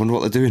lives. I wonder what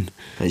they're doing.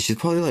 And she's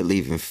probably like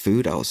leaving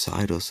food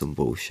outside or some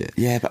bullshit.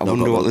 Yeah, but I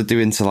wonder what they're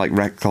doing to like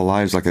wreck their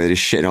lives. Like, are they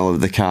just shitting all over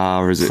the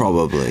car? Or is it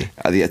probably?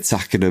 Are they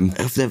attacking them?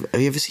 Have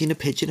you ever seen a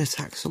pigeon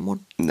attack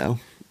someone? No.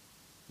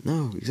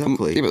 No,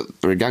 exactly. Yeah,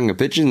 but they're a gang of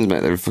pigeons,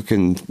 mate. They're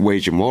fucking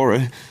waging war.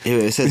 Yeah,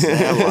 it says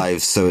their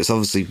lives, so it's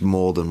obviously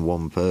more than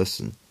one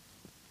person.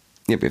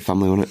 Yeah, be a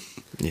family on it.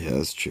 Yeah,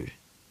 that's true.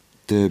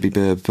 Derby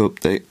Burb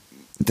update.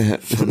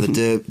 From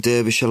the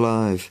Derbyshire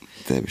Live.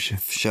 Derbyshire.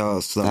 Shout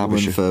out to that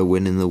woman for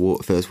winning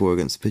the first war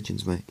against the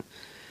pigeons, mate.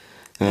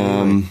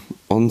 Anyway.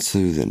 On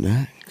to the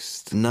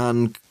next.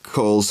 Nan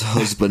calls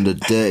husband a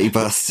dirty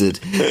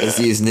bastard as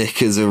his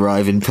knickers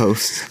arrive in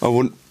post. I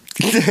want.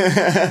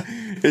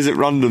 Is it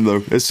random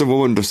though? Is some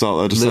woman just out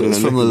there just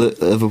it's from the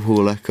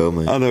Liverpool Echo,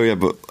 mate. I know, yeah,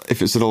 but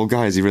if it's an old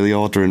guy, is he really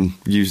ordering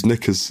used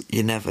knickers?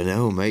 You never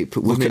know, mate.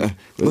 But look at her.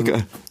 Look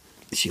at her.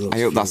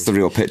 I hope that's the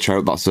real picture. I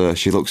hope that's her.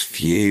 She looks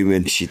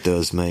fuming. She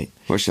does, mate.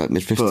 What's she, like,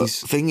 mid-50s? But the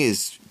thing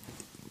is,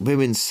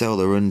 women sell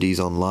their undies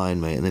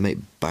online, mate, and they make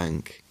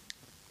bank.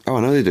 Oh,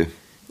 I know they do.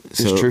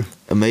 It's true.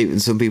 And maybe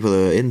some people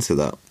are into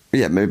that.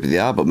 Yeah, maybe they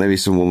are, but maybe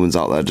some woman's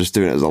out there just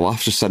doing it as a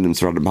laugh, just sending them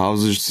to random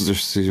houses just to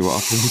see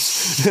what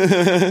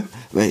happens.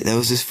 Mate, there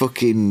was this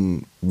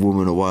fucking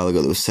woman a while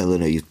ago that was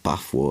selling her used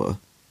bath water.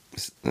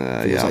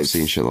 Yeah, I've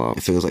seen shit like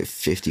that. It feels like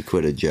 50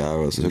 quid a jar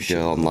or something. There's a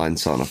girl online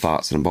selling her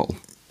farts in a bottle.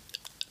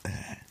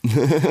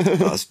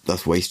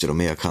 That's wasted on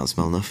me. I can't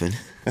smell nothing.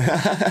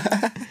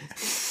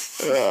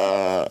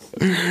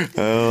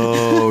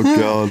 Oh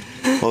god.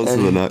 On to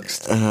the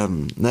next.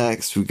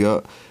 Next we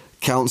got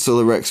council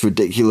erects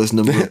ridiculous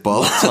number of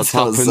bollards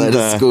outside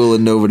of school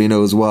and nobody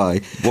knows why.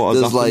 What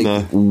has happened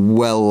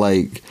there?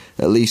 Like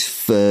at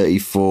least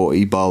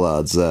 30-40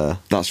 bollards there.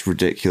 That's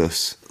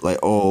ridiculous.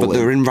 But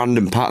they're in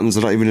random patterns.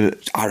 They're not even.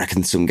 I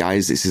reckon some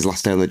guys, it's his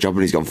last day on the job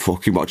and he's gone,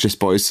 fucking watch this,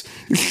 boys.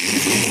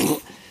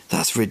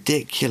 That's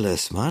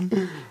ridiculous,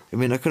 man. I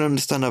mean, I can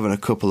understand having a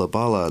couple of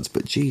bollards,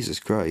 but Jesus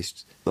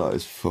Christ. That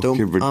is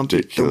fucking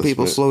ridiculous. Don't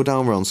people slow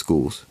down around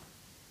schools?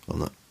 Well,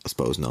 no, I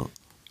suppose not.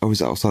 Oh, is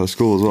it outside of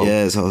school as well?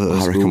 Yeah, it's outside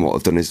of school. I reckon what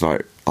they've done is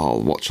like,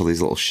 I'll watch all these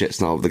little shits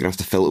now. They're going to have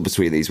to filter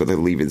between these when they're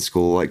leaving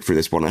school, like through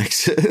this one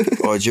exit.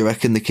 Or do you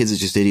reckon the kids are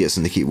just idiots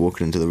and they keep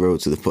walking into the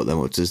road, so they put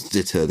them up to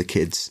deter the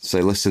kids? So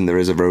listen, there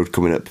is a road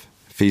coming up.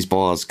 If these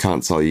bollards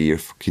can't tell you, you're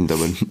fucking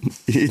dumb and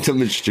you're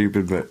dumb and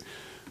stupid, mate.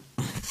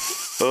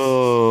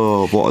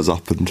 Oh, what has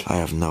happened? I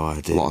have no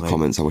idea. A lot of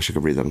comments. I wish I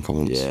could read them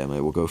comments. Yeah,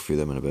 mate, we'll go through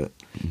them in a bit.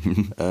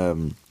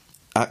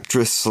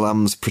 Actress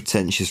slams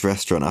pretentious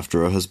restaurant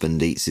after her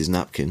husband eats his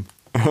napkin.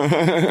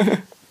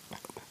 I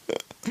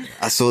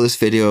saw this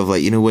video of,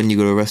 like, you know when you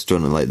go to a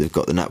restaurant and, like, they've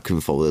got the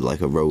napkin folded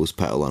like a rose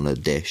petal on a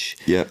dish?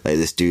 Yeah. Like,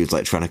 this dude's,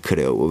 like, trying to cut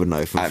it up with a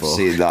knife and fork. I've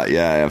seen that,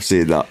 yeah, I've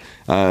seen that.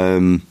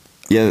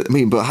 Yeah, I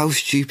mean, but how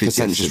stupid is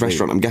pretentious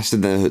restaurant. I'm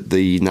guessing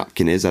the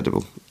napkin is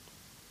edible.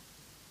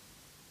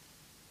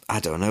 I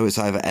don't know, it's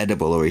either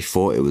edible or he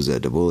thought it was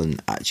edible and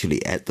actually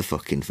ate the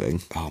fucking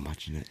thing. Oh,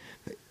 imagine it.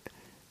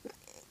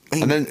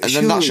 And then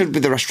that should be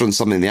the restaurant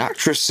something the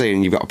actress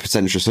saying you've got a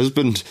pretentious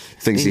husband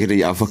thinks you can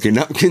eat our fucking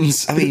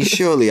napkins. I mean,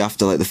 surely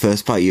after like the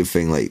first part you'd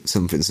think like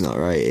something's not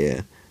right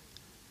here.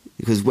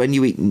 Because when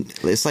you eat,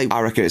 it's like...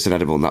 I reckon it's an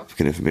edible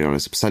napkin, if I'm being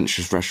honest. A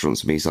pretentious restaurant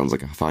to me sounds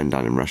like a fine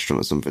dining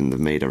restaurant or something. They've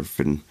made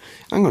everything...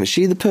 Hang on, is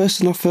she the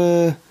person off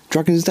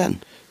Dragon's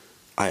Den?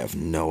 I have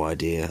no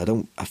idea.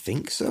 I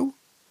think so.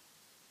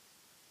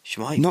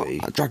 She might Not be.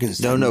 Dragon's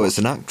Den. No, it's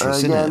an actress,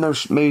 isn't yeah, it? no,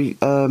 maybe...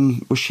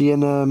 was she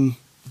in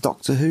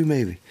Doctor Who,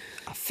 maybe?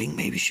 I think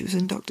maybe she was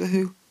in Doctor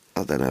Who.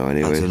 I don't know,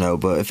 anyway. I don't know,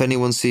 but if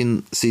anyone's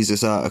sees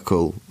this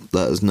article,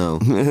 let us know.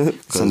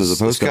 Send us a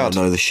postcard. It's going to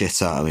annoy the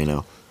shit out of me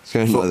now. It's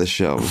going to annoy the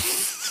show.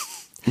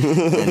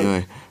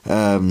 Anyway,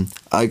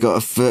 I got a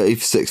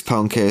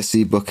 £36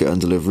 KFC bucket on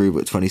delivery,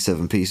 but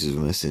 27 pieces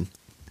were missing.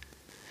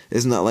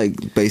 Isn't that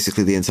like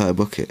basically the entire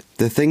bucket?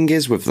 The thing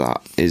is with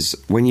that is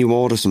when you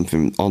order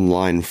something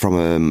online from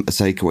a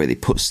takeaway, they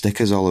put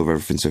stickers all over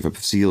everything, so if a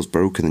seal's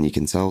broken then you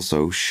can tell.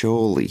 So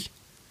surely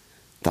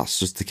that's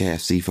just the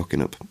KFC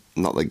fucking up,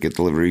 not the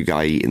delivery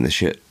guy eating the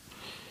shit.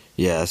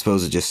 Yeah, I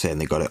suppose they're just saying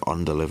they got it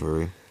on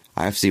delivery.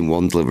 I have seen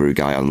one delivery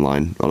guy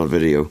online on a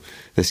video.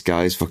 This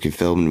guy's fucking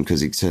filming him because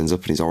he turns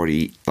up and he's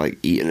already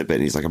eating a bit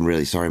and he's like, I'm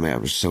really sorry mate, I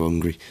was so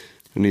hungry.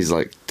 And he's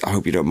like, I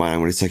hope you don't mind,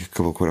 I'm going to take a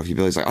couple of quid off your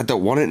bill. He's like, I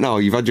don't want it now,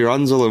 you've had your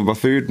hands all over my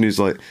food. And he's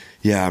like,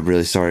 yeah, I'm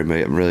really sorry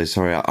mate, I'm really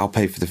sorry, I'll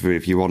pay for the food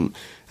if you want.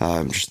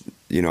 Just,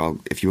 you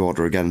know, if you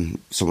order again,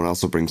 someone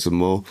else will bring some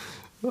more.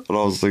 And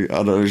I was like,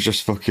 I know, it was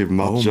just fucking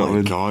mad. Oh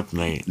my god,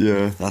 mate.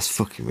 Yeah. That's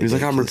fucking ridiculous.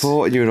 He's like, I'm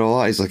reporting you and all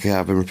that. He's like, yeah,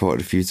 I've been reported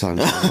a few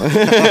times.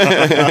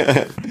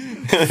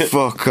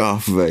 Fuck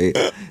off, mate.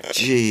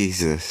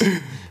 Jesus.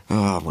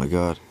 Oh my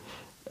god.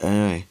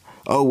 Anyway.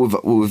 Oh,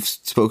 we've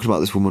spoken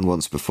about this woman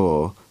once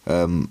before.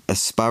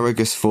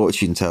 Asparagus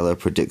fortune teller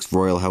predicts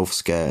royal health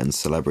scare and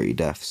celebrity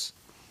deaths.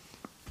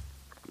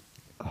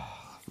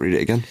 Read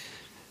it again.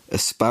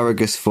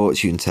 Asparagus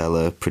fortune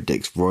teller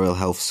predicts royal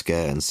health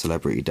scare and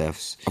celebrity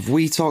deaths. Have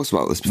we talked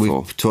about this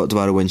before? We've talked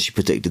about it when she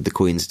predicted the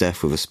Queen's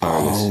death with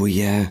asparagus. Oh,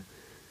 yeah.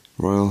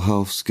 Royal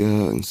health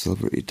scare and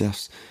celebrity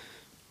deaths.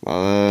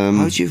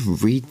 How do you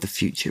read the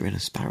future in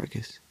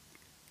asparagus?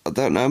 I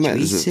don't know,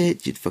 mate. Eat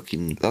it, you'd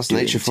fucking... That's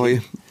nature for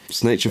you.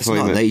 It's nature for you,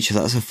 mate. That's not nature,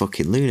 that's a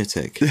fucking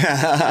lunatic.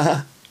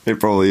 It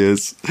probably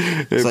is.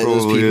 It's like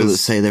those people that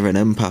say they're an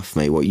empath,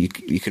 mate. What, you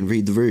can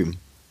read the room?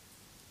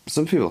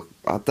 Some people,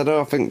 I don't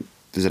know, I think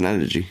there's an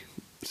energy.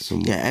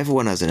 Yeah,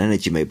 everyone has an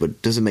energy, mate, but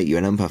it doesn't make you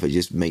an empath, it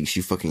just makes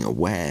you fucking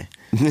aware.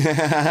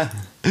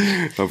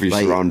 Of your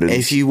surroundings.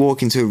 If you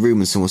walk into a room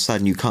and someone's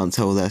sad and you can't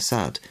tell they're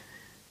sad,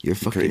 you're a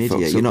fucking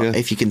idiot. You're not.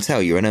 If you can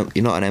tell, you're not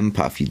an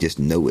empath. You just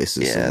notice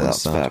that someone's sad.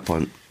 That's a fair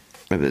point.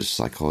 Maybe there's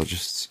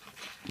psychologists.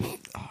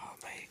 Oh,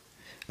 mate.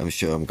 I'm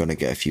sure I'm going to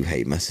get a few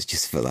hate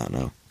messages for that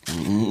now.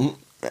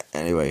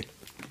 Anyway.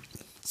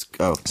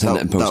 That was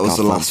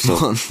the last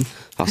one.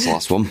 That's the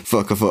last one.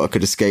 Fuck, I thought I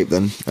could escape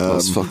then.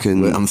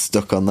 I'm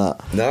stuck on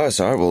that. No, it's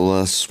alright.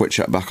 We'll switch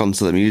it back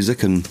onto the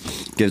music and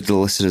give the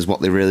listeners what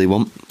they really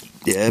want.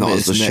 Yeah, not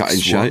as the chatting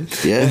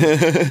shite.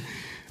 Yeah.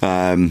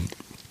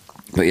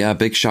 But yeah,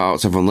 big shout out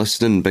to everyone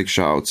listening. Big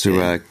shout out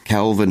to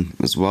Kelvin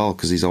as well,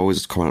 because he's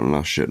always commenting on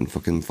our shit and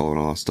fucking following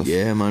all our stuff.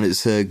 Yeah, man,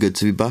 it's good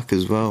to be back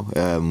as well.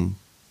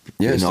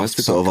 It's nice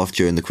to be off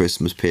during the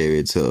Christmas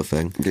period, sort of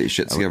thing. Get your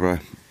shit together.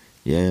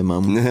 Yeah,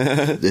 man.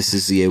 This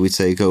is the year we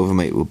take over,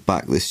 mate. We're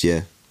back this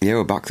year. Yeah,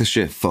 we're back this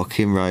year.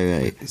 Fucking right,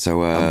 mate.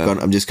 So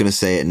I'm just gonna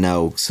say it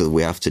now, so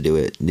we have to do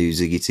it. New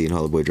Ziggy T and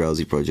Hollyboy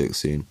Drowsy project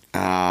soon.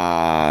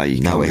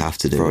 Now we have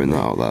to do throwing it. That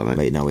out there,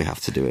 mate. Now we have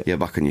to do it. You're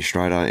back on your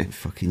stride, aren't you?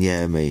 Fucking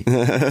yeah, mate.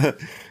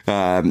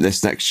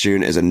 This next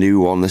tune is a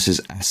new one. This is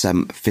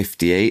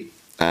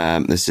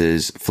SM58. This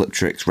is Flip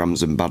Tricks,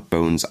 Rams and Bad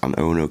Bones, and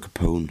Ono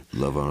Capone.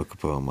 Love Ono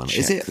Capone, man.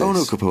 Is it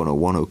Ono Capone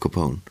or Ono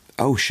Capone?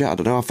 Oh shit, I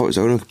don't know. I thought it was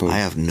Ono Capone. I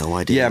have no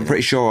idea. Yeah, I'm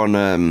pretty sure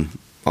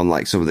on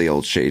like some of the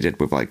old shit he did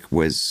with like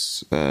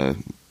Wiz. That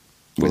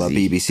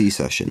BBC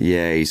session.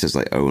 Yeah, he says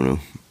like Ono.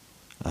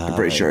 I'm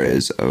pretty sure it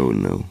is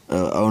Ono.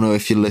 Ono,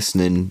 if you're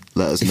listening,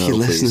 let us know. If you're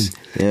please.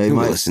 listening, yeah, you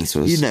might listen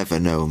to us. You never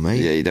know,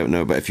 mate. Yeah, you don't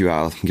know, but if you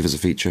are, give us a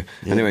feature.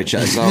 Yeah. Anyway,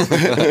 check us out.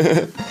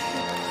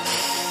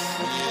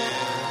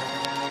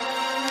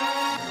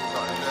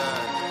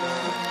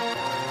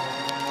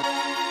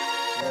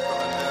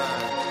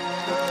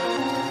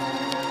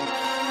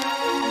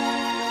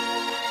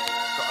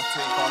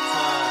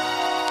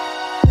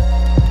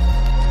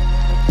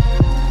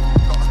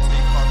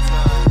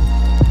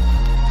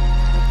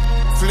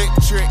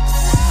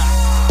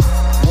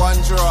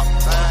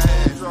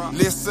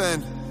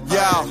 Listen,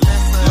 yeah,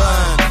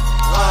 learn,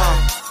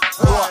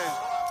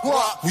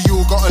 what? We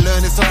all gotta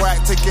learn it's alright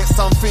to get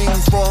some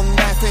things wrong.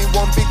 Life ain't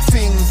one big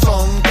sing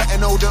song.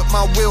 Better know that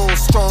my will's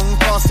strong.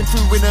 Passing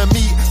through in a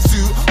meat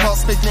suit.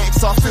 Heart's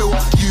magnetics, I feel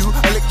you.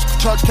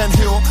 Electric charge can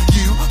heal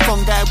you.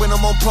 Fungi when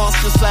I'm on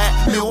plants just like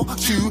Mill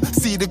Chew.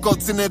 See the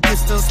gods in the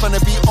distance, wanna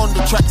be on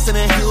the tracks in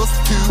their heels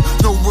too.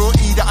 No real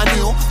E that I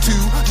kneel to.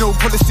 No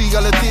policy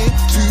I'll adhere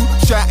to.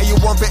 Shout at you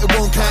one, but it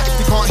won't count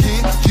if they can't hear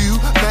you.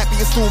 Might be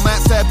a storm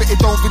outside, but it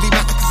don't really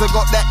matter cause I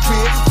got that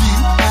clear view.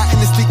 Out in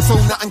the stick so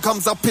nothing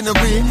comes up in the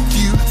rear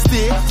view.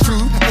 Steer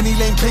through any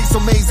lane, place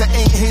or maze that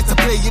ain't here to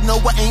play. You know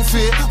I ain't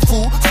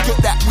fearful. Skip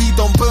that weed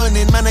on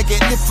burning, man, I get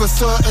lit for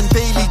certain.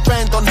 Daily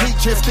grind on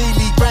HF,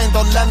 daily grind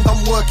on land.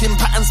 I'm working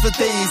patterns for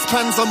days,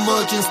 plans on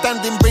merging.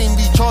 Standing brain,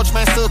 recharge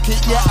my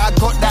circuit. Yeah, I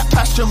got that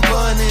passion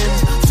burning.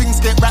 Things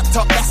get wrapped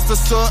up, that's for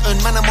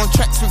certain. Man, I'm on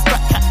tracks with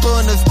black cat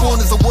burners.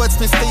 Born as a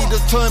wordsmith, stay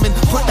determined.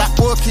 Put that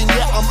work in,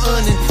 yeah, I'm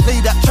earning.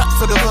 Lay that track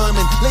for the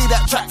vermin. Lay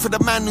that track for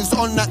the man who's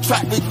on that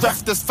track with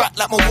grafters fat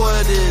like my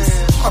word is.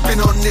 I've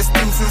been on this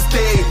thing since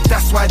day.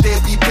 That's why there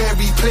be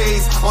berry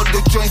plays on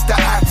the joints that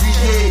I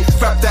create.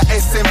 Grab that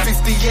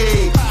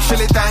SM58,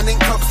 chill it down in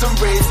cups and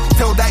rays.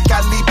 Tell that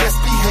galley best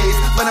behave.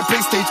 Man, I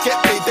play stage, get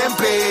paid, then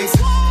blaze.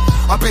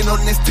 I've been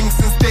on this thing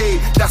since day.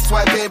 That's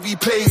why berry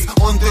plays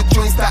on the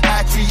joints that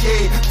I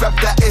create. Grab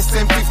that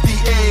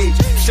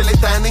SM58, chill it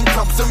down in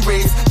cups and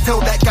rays. Tell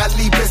that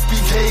galley best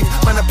behave.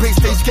 Man, I play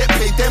stage, get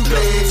paid, then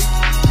blaze.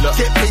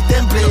 Get paid,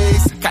 then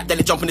blaze. Cat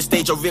deli jump on the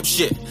stage or rip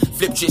shit.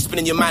 Flip shit,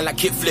 spinning your mind like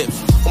kick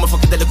flips. On my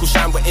funkadelical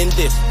shine, we're in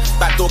this.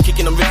 Back door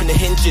kicking, I'm ripping the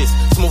hinges.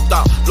 Smoked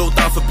out, blow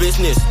down for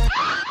business.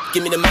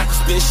 Give me the mic,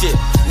 spin shit.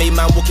 Made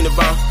man walking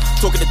around,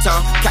 talking the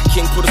town. Cat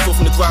king, pull the soul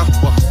from the ground.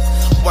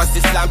 Once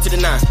this slam to the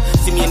nine.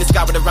 See me in the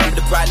sky with a round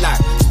with a bright light.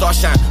 Star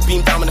shine,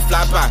 beam down when I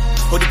fly by.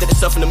 Hold it to the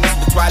surf in the midst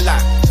of the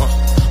twilight.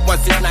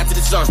 Once it's night to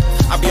the sun,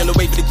 I'll be on the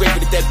way for the grave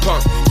with a dead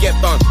punk. Get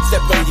bummed,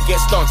 step wrong, you get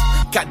stung.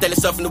 Cat deli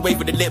surf in the wave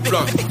with a lit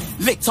blunt.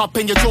 Licked up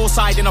in your jaw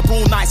side in a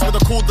brawl nights with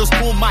a cordless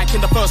boom mic in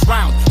the first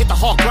round. Hit the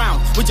hot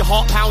ground with your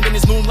heart pounding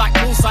his noon like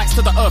pool sights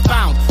to the earth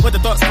bound. Where the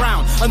dirt's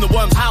brown and the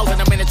worms house in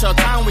a miniature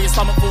town where your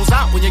stomach falls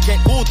out when you get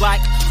bored like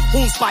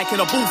horn spike in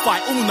a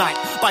bullfight all night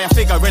by a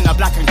figure in a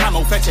black and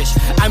camo fetish.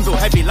 Anvil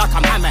heavy like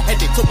I'm hammer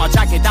headed. Took my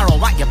jagged arrow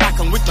at your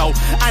back and with no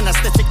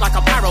anesthetic like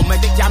a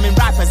paramedic. Jamming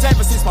rappers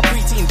ever since my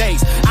preteen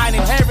days. I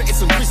inherited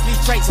some grisly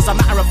traits. As a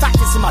matter of fact,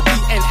 it's in my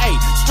DNA.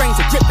 Strain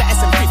to grip the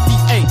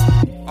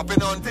SM58. I've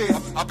been on this,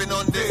 I've been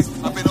on this,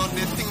 I've been on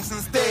this thing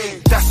since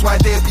day. That's why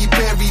there be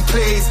berry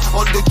plays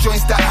on the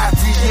joints that I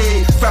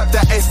create. Grab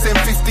that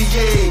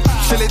SM58,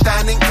 chill it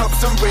down in cups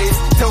and rays.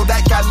 Tell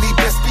that galley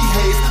best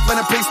behave. Man,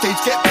 I play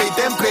stage, get paid,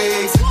 then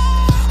blaze.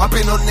 I've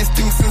been on this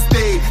thing since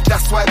day.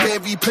 That's why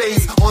berry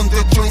plays on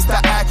the joints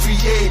that I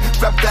create.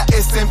 Grab that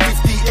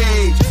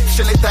SM58,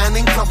 chill it down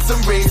in cups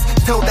and rays.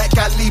 Tell that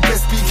galley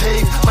best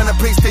behave. Man, I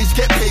play stage,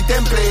 get paid,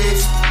 then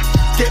blaze.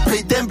 Get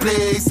paid, then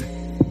blaze.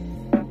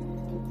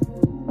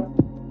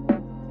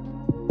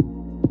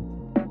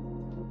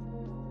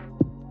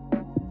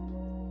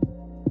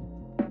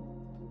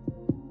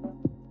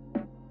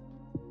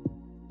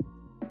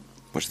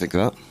 What do you think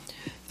of that?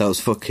 That was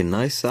fucking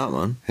nice, that,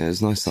 man. Yeah, it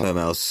was nice. That.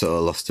 I was sort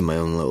of lost in my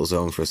own little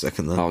zone for a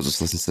second then. I was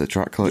just listening to the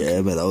track click.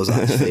 Yeah, mate, that was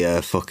actually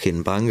a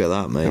fucking banger,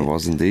 that, mate. It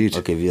was indeed.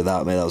 I'll give you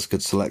that, mate. That was a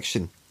good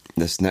selection.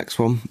 This next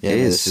one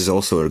this is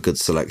also a good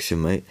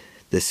selection, mate.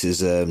 This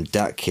is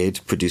Dat Kid,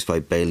 produced by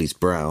Bailey's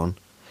Brown.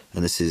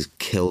 And this is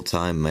Kill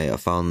Time, mate. I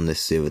found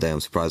this the other day. I'm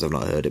surprised I've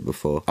not heard it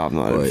before. I've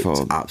not heard it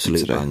before. It's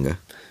absolute banger.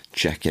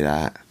 Check it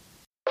out.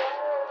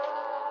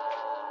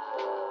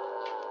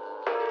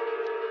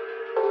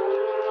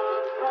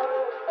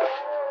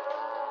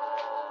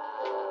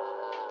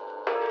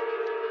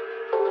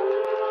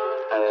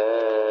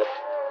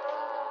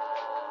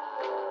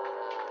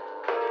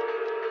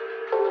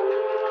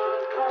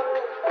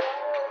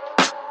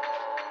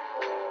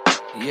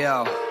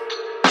 Yo,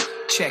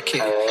 check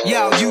it.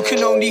 Yo, you can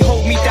only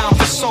hold me down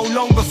for so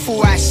long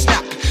before I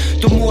snap.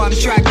 The more I'm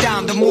dragged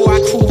down, the more I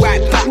crawl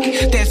right back.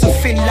 There's a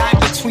thin line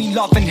between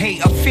love and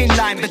hate, a thin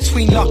line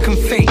between luck and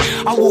fate.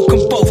 I walk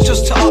them both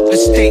just to up the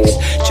stakes,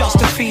 just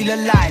to feel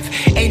alive.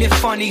 Ain't it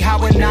funny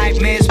how a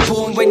nightmare's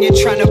born when you're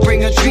trying to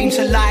bring a dream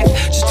to life?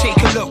 Just take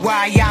a look where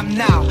I am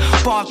now.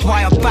 Barbed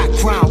wire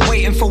background,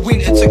 waiting for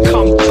winter to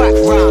come back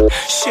round.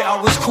 Shit,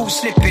 I was caught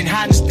slipping,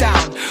 hands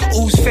down.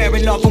 All's fair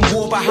in love and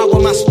war, but how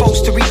am I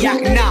supposed to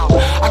react now?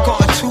 I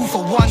got a 2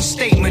 for 1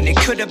 statement, it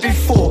could have been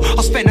 4.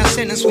 I spent a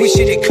sentence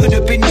wishing it could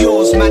have been yours.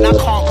 Man, I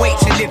can't wait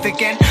to live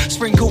again.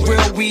 Sprinkle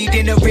real weed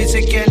in a Riz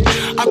again.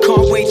 I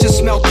can't wait to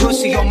smell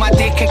pussy on my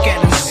dick again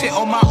and sit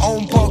on my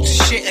own boat to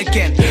shit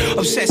again.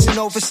 Obsessing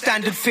over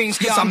standard things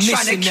cause I'm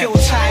trying to kill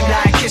time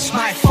like it's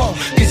my fault.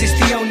 Cause it's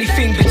the only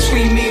thing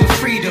between me and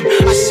freedom.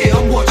 I sit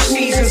and watch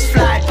seasons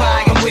fly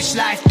by and wish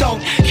life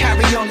don't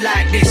carry on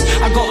like this.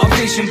 I got a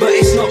vision but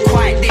it's not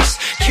quite this.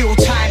 Kill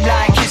time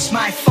like it's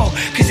my fault.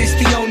 Cause it's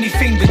the only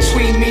thing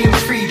between me and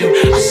freedom.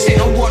 I sit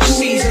and watch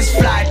seasons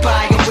fly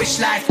by and wish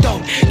life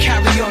don't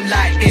carry on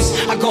like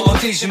this. I got a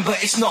vision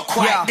but it's not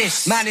quite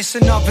this. Man, it's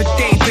another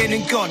day been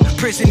and gone.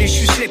 Prison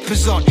issue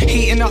slippers on.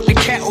 Heating up the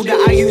kettle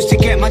that I used to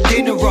get my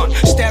dinner on.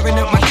 Staring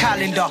at my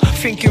calendar,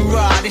 thinking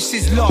rah, this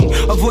is long.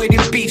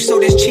 Avoiding beef so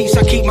there's chiefs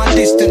I keep my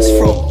distance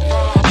from.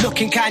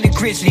 Looking kinda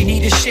grisly,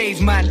 need a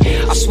shave, man.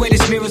 I swear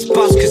this mirror's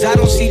bust cause I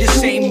don't see the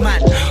same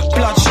man.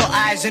 Bloodshot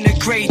eyes and a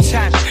grey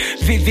tan.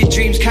 Vivid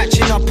dreams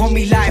catching up on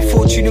me like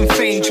fortune and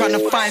fame. Trying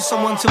to find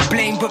someone to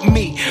blame but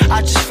me.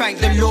 I just thank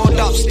the Lord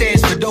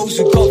upstairs for those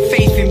who got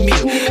faith in me.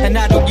 And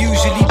I don't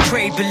usually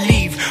pray,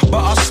 believe.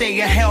 but I'll say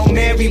a Hail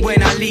Mary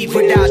when I leave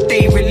without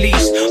day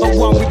release. A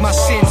one with my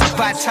sins, a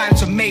bad time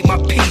to make my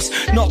peace.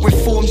 Not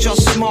reformed,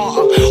 just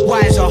smarter,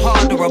 wiser,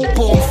 harder, a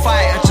born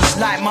fighter, just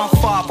like my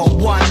father.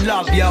 One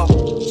love, yo.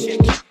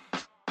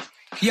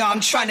 Yeah,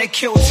 I'm trying to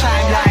kill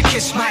time like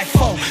it's my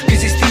fault,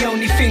 cause it's the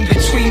only thing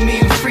between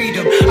me and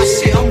freedom. I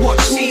sit and watch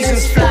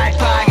seasons fly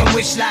by and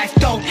wish life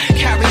don't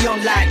carry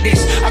on like this.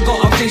 I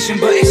got a vision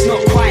but it's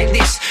not quite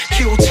this.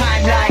 Kill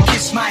time like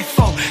it's my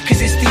fault, cause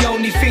it's the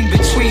only thing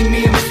between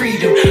me and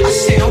freedom. I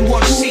sit and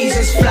watch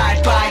seasons fly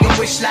by and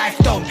wish life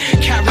don't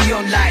carry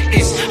on like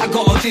this. I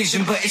got a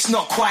vision but it's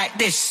not quite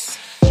this.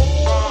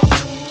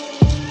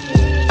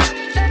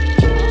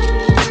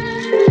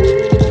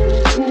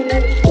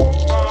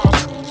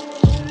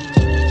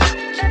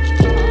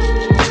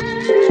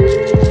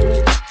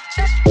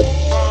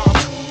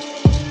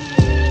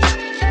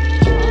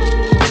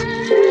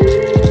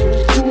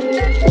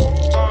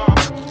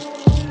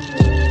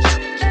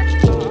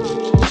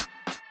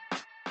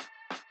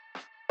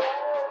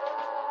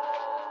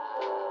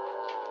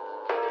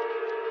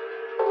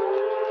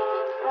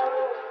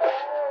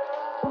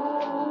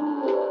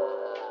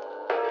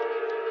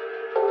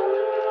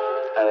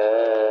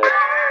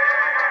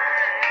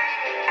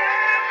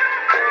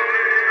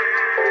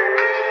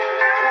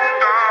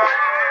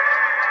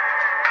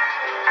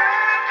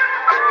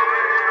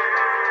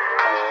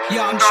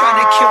 Yeah, I'm trying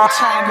to kill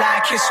time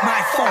like it's my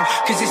fault,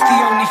 cause it's the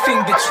only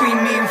thing between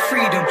me and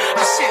freedom.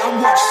 I sit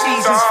and watch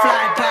seasons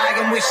fly by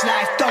and wish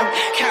life don't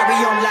carry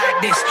on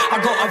like this.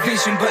 I got a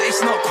vision but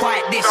it's not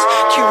quite this.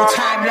 Kill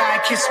time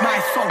like it's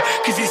my fault,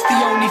 cause it's the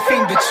only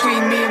thing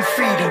between me and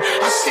freedom.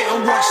 I sit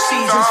and watch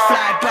seasons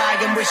fly by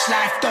and wish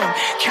life don't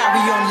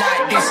carry on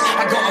like this.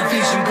 I got a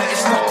vision but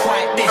it's not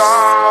quite this.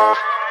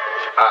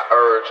 I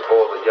urge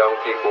all the young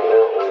people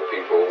or old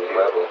people,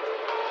 whomever,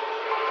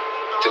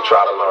 to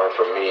try to learn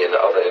from me and the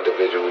other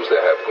individuals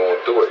that have gone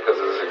through it, because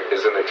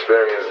it's an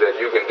experience that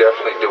you can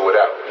definitely do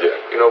without. Yeah.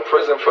 You know,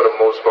 prison for the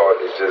most part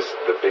is just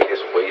the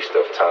biggest waste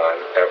of time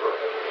ever.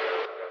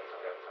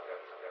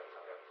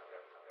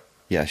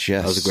 Yes.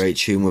 That was a great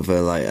tune with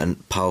a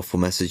powerful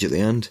message at the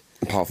end.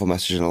 A powerful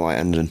message and a light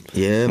ending.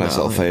 Yeah, nice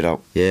little fade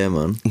out. Yeah,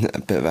 man.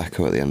 A bit of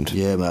echo at the end.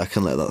 Yeah, man, I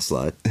can let that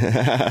slide.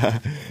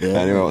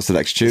 Anyway, what's the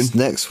next tune? This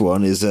next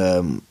one is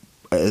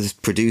this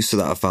producer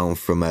that I found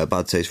from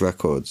Bad Taste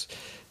Records.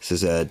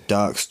 This is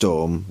Dark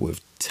Storm with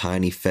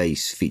Tiny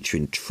Face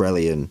featuring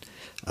Trellian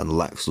and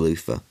Lex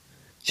Luthor.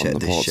 Check on the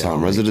this Port shit Town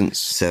out. Residence.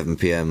 7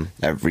 p.m.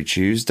 every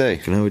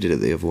Tuesday. You know, we did it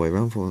the other way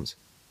around for once.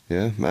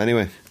 Yeah,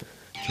 anyway,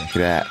 check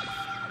it out.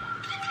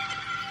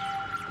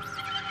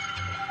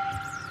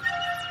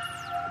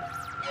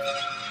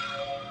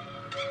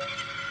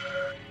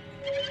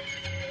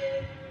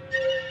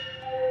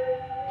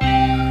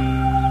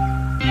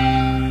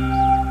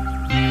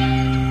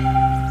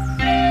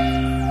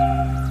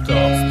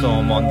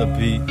 On the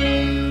beat,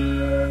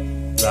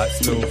 Lex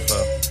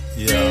Luthor,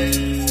 yeah.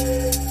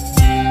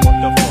 What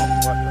the fuck?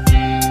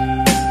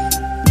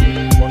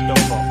 What the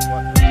fuck?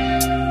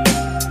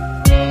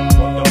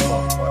 What the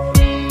fuck?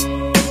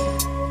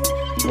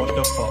 What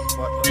the fuck?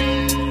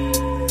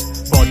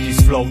 Bodies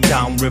float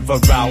down river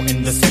route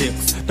in the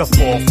 6. The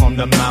fall from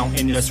the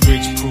mountainous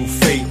ridge prove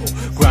fatal.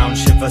 Ground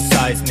shiver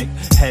seismic,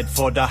 head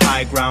for the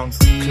high ground.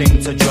 Cling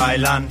to dry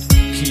land,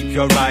 keep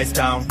your eyes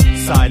down.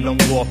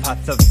 Silent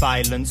warpath of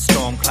violence,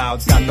 storm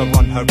clouds gather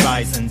on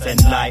horizons.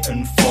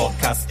 Enlightened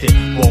forecast, it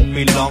won't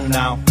be long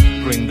now.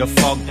 Bring the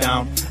fog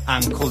down,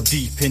 ankle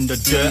deep in the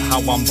dirt,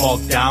 how I'm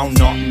bogged down.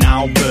 Not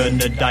now,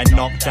 Bernard, I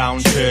knock down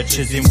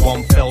churches in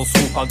one fell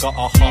swoop. I got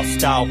a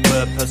hostile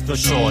purpose for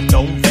sure.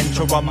 Don't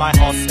venture on my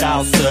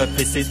hostile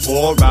surface. It's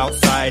war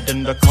outside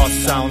and the cost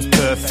sounds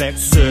perfect.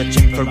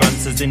 Searching for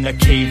answers in a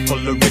cave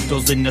full of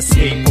riddles.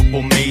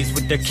 Inescapable maze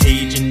with the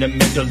cage in the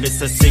middle.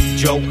 It's a sick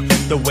joke,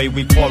 the way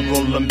we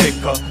quarrel and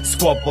bicker,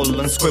 squabble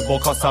and scribble,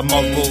 cause our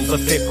morals are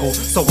fickle.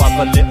 So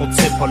have a little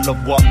tipple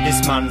of what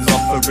this man's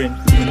offering.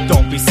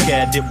 Don't be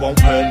scared, it won't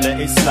hurt, let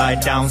it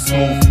slide down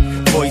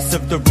smooth. Voice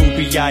of the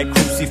ruby-eyed,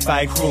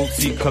 crucified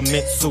cruelty,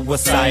 commit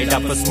suicide,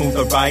 have a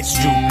smoother ride,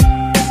 stupid.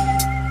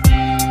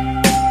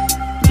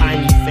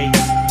 Tiny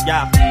face,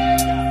 yeah.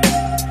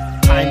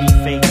 Tiny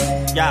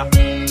face, yeah.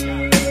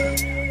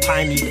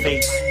 Tiny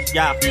face,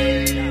 yeah.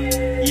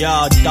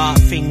 Yeah, dark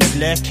things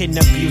lurk in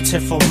a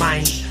beautiful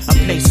mind. A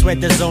place where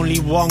there's only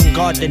one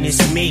God and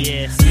it's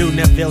me.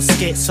 Lunarville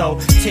schizo,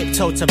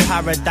 tiptoe to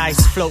paradise.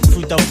 Float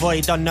through the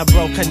void on a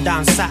broken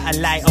down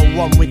satellite. A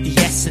one with the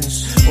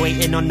essence,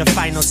 waiting on the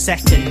final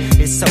second.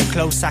 It's so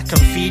close I can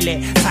feel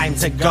it, time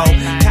to go.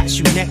 Catch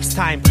you next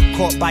time,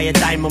 caught by a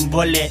diamond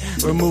bullet.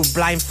 Remove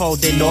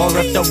blindfold in awe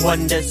of the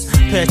wonders.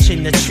 Perch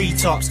in the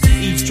treetops,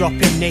 eavesdrop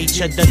in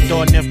nature. The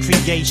dawn of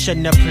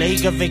creation, the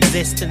plague of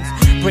existence.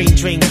 Brain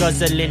drain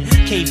guzzling,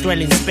 cave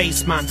dwelling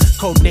spaceman.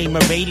 Codename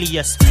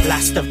Aurelius,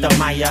 last of the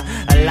Maya.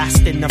 A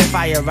last in the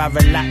fire, I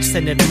relax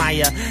and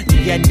admire.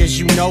 The end as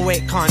you know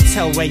it, can't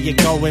tell where you're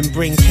going.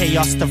 Bring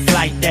chaos to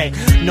flight deck.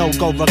 No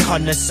go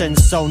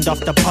reconnaissance, zoned off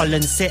the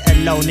pollen. Sit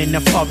alone in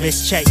the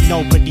forest, check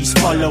nobody's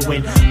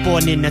following.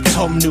 Born in a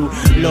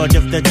Tomnu, lord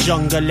of the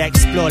jungle.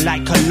 Explore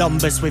like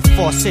Columbus with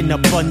force in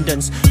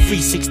abundance.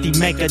 360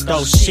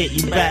 megadose, shit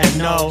you better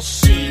know.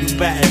 You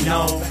better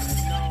know.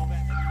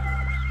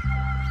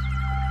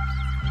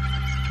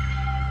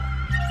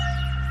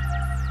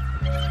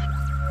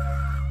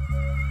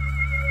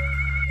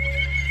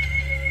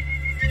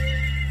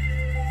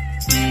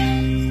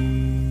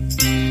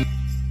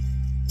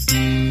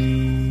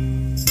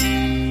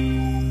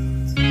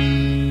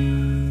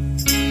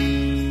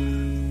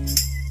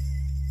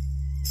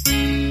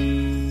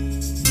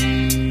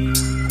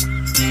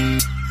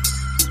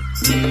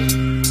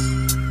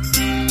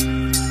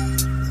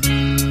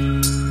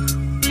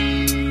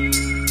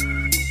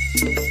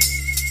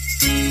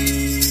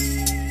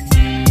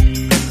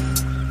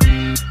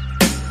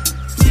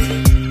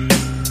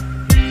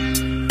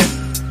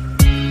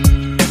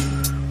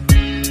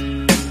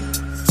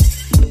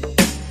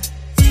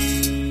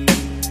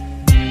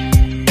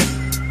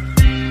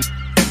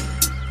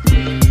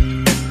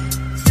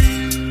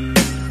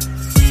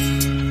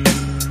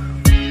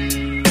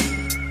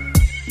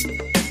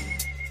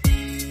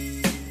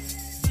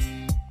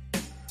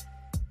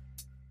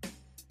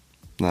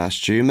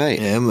 Nice tune,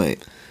 mate. Yeah,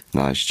 mate.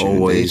 Nice tune.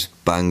 Always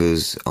indeed.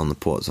 bangers on the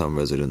Port Town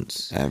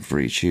Residence.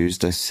 Every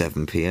Tuesday.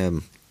 7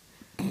 p.m.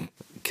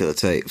 Killer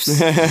Tapes.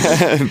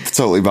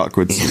 Totally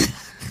backwards.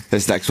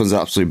 This next one's an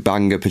absolute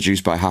banger,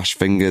 produced by Hash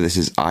Finger. This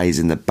is Eyes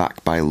in the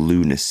Back by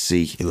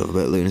Lunacy. You love a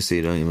bit of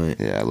Lunacy, don't you, mate?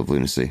 Yeah, I love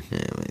Lunacy. Yeah,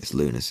 mate, it's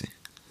Lunacy.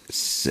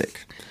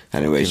 Sick.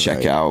 Anyway, Fucking check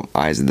right. it out.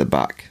 Eyes in the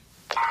Back.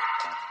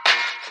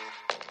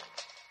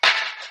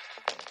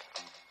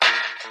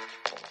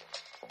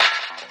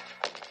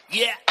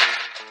 Yeah.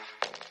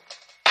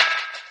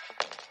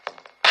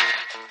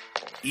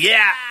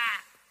 Yeah.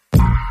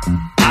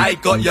 I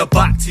got your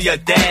back to your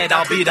dead.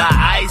 I'll be the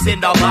eyes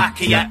in the back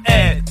of your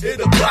head. In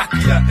the back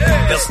of your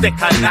head. They'll stick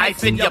a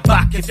knife in your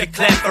back if you're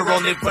clever.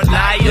 Only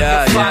rely on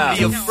your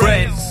family and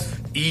friends.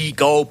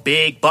 Ego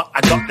big, but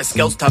I got the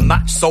skills to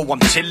match, so I'm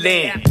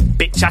chillin'.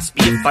 Bitch, ask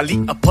me if I'll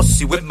eat a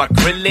pussy with my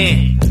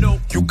grilling.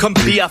 You can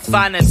be a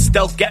fan and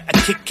still get a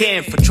kick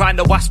in for trying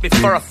to ask me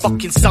for a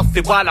fucking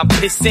selfie while I'm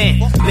pissing.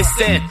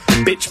 Listen,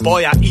 bitch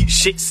boy, I eat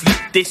shit, sleep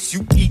this,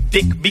 you eat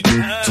dick meat.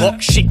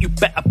 Talk shit, you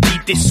better be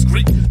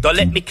discreet. Don't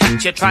let me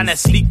catch you trying to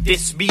sneak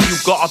this me. You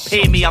gotta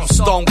pay me, I'm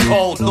stone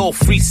cold, no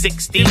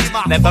 316.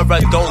 Never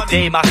a dull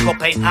day, my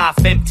cup ain't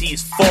half empty,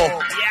 it's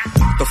full.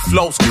 The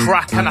flow's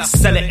crack and I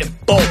sell it in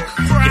bulk.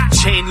 Your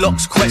chain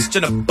looks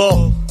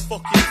questionable.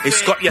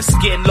 It's got your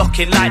skin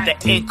looking like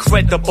the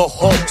Incredible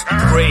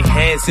Hulk. Grey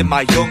hairs in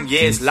my young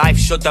years, life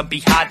shouldn't be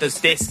hard as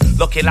this.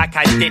 Looking like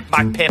I did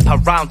my paper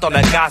round on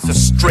a Gaza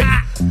Strip.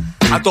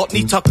 I don't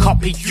need to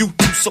copy you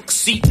to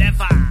succeed.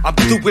 I'm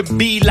doing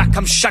me like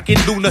I'm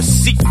shagging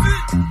Lunacy.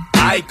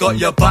 I got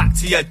your back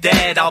to your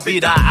dead. I'll be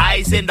the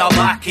eyes in the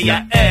back of your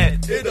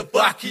head. In the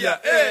back of your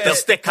head. They'll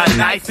stick a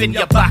knife in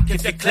your back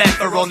if you're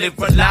clever. Only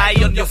rely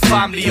on your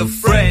family and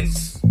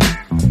friends.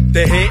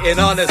 They're hating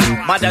on us,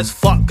 mad as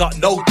fuck, got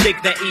no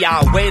dignity.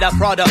 I weigh the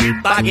product,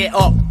 bag it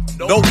up,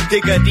 no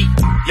diggity.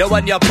 You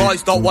and your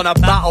boys don't wanna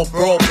battle,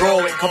 bro.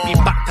 It could be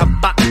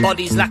back-to-back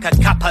bodies like a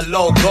Kappa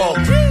logo.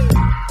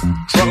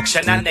 Drug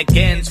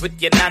shenanigans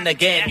with your nan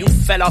again. You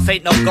fell off,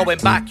 ain't no going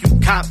back, you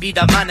can't be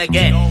the man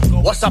again.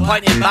 What's the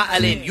point in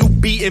battling? You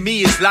beating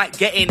me is like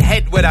getting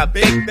head with a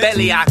big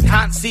belly. I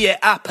can't see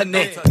it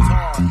happening.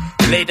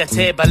 Lay the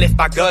table if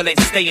my girl ain't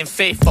staying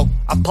faithful.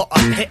 I put a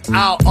hit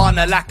out on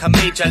her like a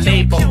major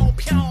label.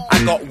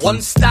 I got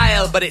one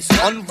style, but it's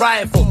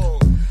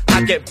unrivaled.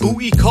 I get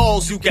booty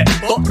calls, you get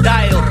butt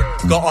dialed.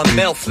 Got a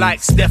MILF like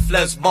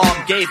Stifler's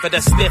mom, gave her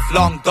the stiff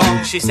long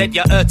dong. She said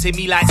you're hurting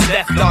me like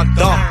Stefflon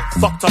Don.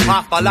 Fucked up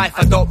half my life,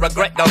 I don't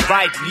regret the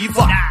ride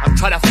neither. I'm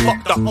trying to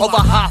fuck the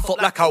other half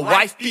up like a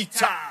wife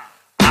beater.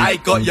 I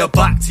got your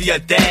back to your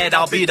dead.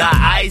 I'll be the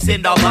eyes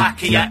in the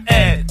back of your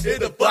head. In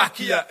the back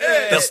of your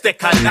head. They'll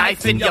stick a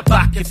knife in your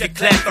back if you're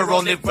clever.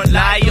 Only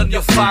rely on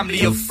your family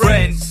and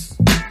friends.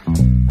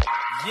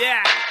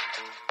 Yeah.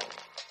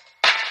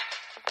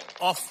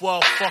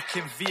 Off-world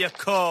fucking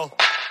vehicle.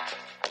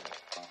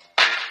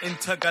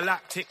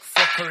 Intergalactic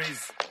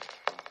fuckeries.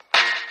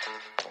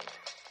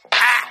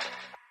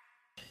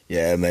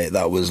 Yeah, mate,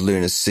 that was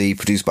Lunacy,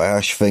 produced by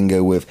Ash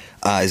Finger with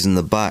Eyes in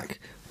the Back.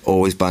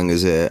 Always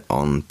bangers here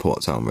on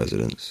Port Town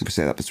Residence. We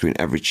say that between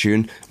every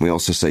tune. We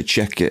also say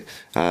check it.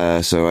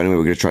 So anyway,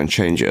 we're going to try and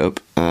change it up.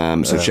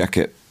 So check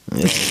it.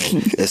 Yeah.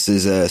 This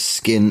is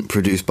Skin,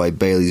 produced by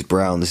Bailey's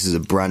Brown. This is a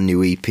brand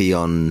new EP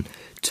on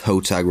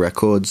Toe Tag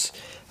Records.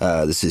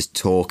 This is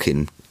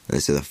Talking.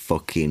 This is a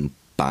fucking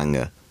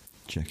banger.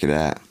 Check it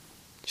out.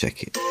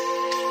 Check it.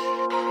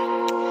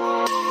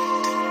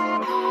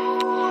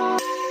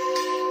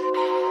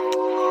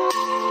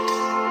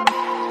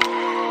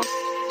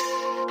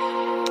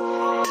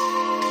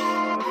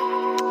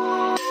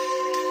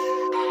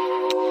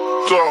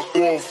 Talk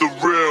off the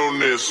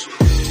realness.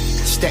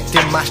 stepped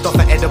in, mashed off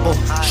an edible.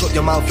 Shut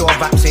your mouth, your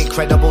raps ain't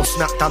credible.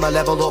 Snapped, I'm a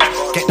level up.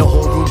 Get the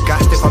whole room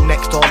gassed if I'm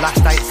next door.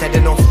 Last night said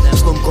enough.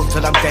 Slunk up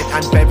till I'm dead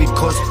and buried,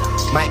 cause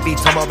might be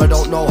tomorrow,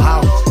 don't know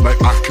how. Like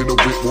acting a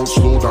whip won't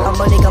slow down. I'm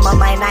money got my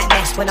mind like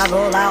mess when I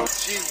roll out.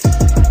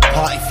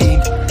 Party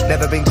fiend,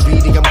 never been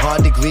greedy, I'm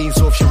hardly green.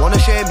 So if you wanna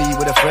share me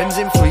with her friends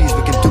in freeze,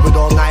 we can do it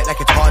all night like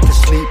it's hard to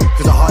sleep,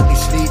 cause I hardly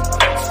sleep.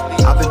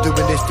 I've been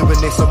doing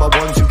this, I'm my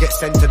ones who get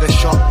sent to the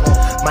shop.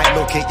 Might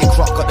locate your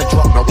crock, got the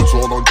drop. Now it's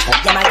all on top.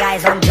 Yeah, my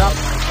guys on job.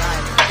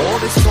 All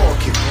this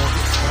talking,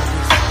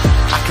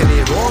 I can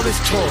hear all this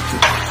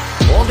talking,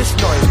 all this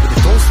noise, but it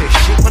don't say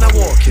shit when I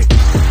walk in.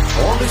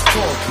 All this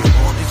talking,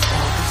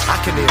 I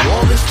can hear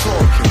all this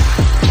talking,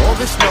 all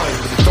this noise,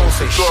 but it don't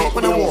say shit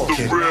when I walk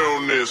in.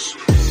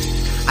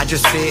 I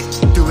just say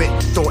it, do it,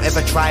 don't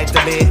ever try to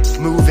delay it,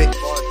 move it.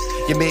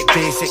 You make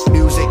basic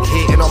music,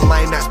 hating on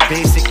mine, that's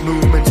basic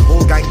movements.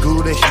 Whole gang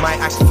ghoulish, might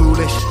act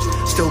foolish.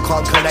 Still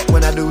can't collect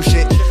when I do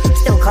shit.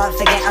 Still can't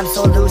forget I'm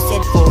so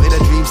lucid. Float in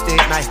a dream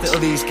state, nice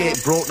little escape.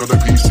 Broke, now the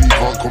PC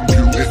can't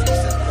compute it.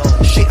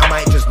 Shit, I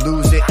might just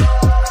lose it.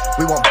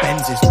 We want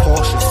Benzes,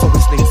 Porsches, so we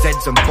sling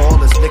Zeds and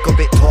ballers. Little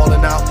bit taller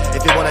now.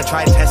 If you wanna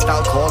try test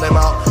out, call them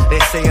out.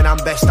 They're saying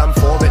I'm best, I'm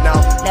for it now.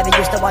 Never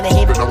used to wanna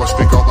hear, but now I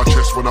stick out my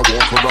chest when I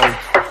walk around.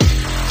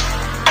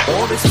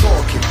 All this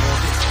talking,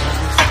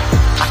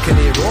 I can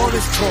hear all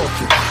this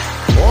talking,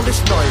 all this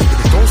noise, but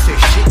it don't say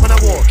shit when I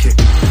walk in.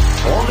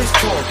 All this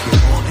talking,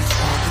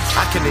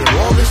 I can hear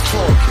all this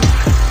talking,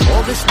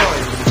 all this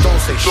noise, but it don't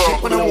say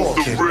shit when I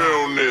walk in.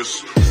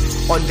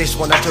 On this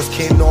one I just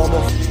came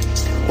normal,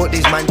 but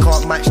these man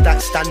can't match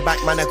that. Stand back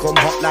man, I come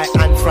hot like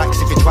anthrax.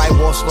 If you try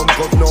war slum,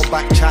 good no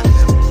back chat.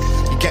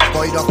 You get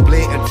buoyed off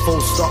blatant, full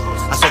stop.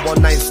 That's a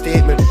one-line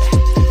statement.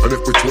 And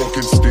if we're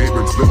talking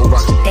statements, little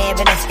rats, they're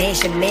in a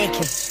station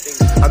making.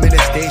 I'm in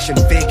a station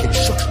faking,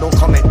 shucks, no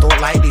comment, don't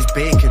like these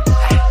bacon.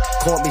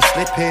 Caught me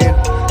slipping,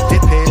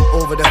 dipping,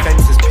 over the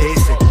fences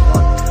pacing.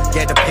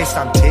 Yeah, the piss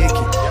I'm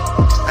taking.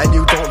 And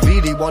you don't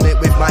really want it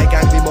with my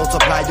gang, we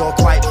multiply, you're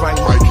quite frank.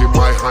 Mic in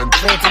my hand,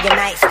 wait till your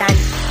nightstand.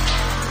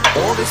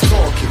 All this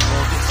talking,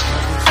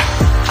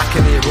 I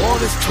can hear all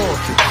this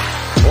talking,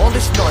 all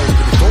this noise,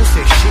 but it don't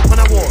say shit when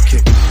I walk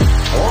in.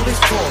 All this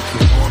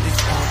talking,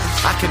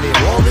 I can hear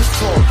all this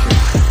talking,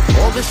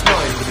 all this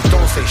noise, but it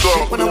don't say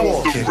shit when I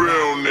walk in.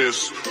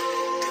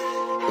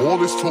 All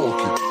this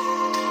talking,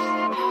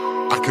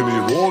 I can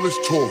hear all this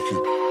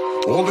talking,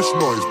 all this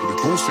noise, but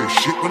it don't say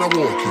shit when I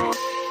walk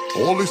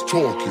in. All this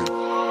talking,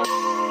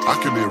 I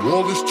can hear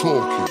all this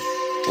talking,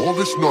 all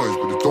this noise,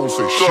 but it don't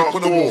say shit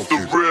when I walk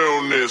in.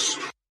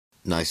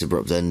 Nice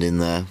abrupt ending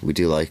there. We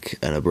do like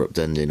an abrupt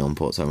ending on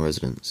Port Town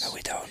Residents. No,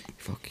 we don't.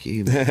 Fuck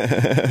you,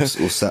 man.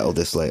 We'll settle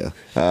this later.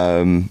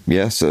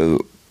 Yeah,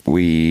 so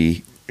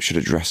we should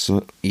address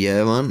it.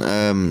 Yeah,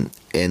 man.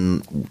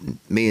 In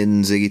me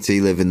and Ziggy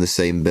T live in the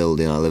same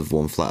building. I live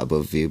one flat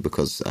above you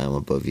because I am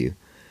above you.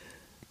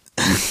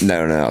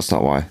 No, that's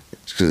not why.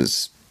 It's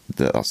because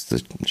that's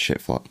the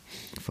shit flat.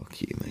 Fuck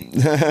you,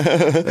 mate.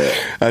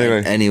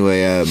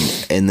 Anyway,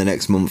 in the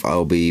next month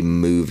I'll be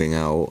moving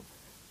out.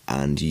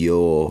 And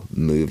you're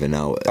moving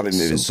out. I'll be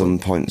moving some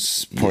point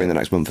in the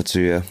next month or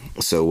two, yeah.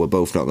 So we're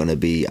both not going to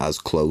be as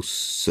close.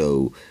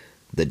 So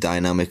the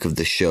dynamic of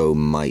the show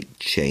might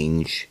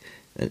change.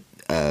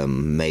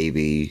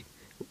 Maybe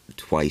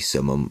twice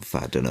a month.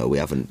 I don't know. We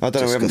haven't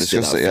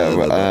discussed it yet.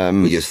 But,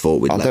 we just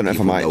thought we'd. I don't know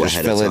if I might just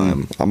fill in.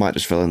 Time. I might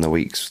just fill in the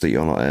weeks that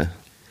you're not here.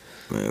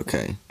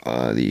 Okay.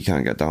 That you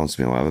can't get down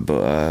to me or whatever,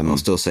 but I'll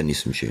still send you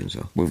some tunes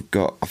though.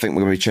 I think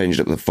we're going to be changing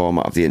up the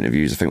format of the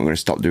interviews. I think we're going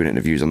to stop doing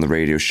interviews on the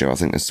radio show. I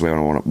think that's the way I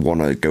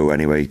want to go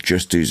anyway.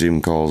 Just do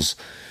Zoom calls,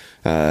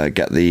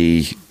 get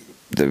the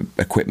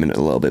equipment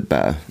a little bit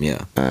better,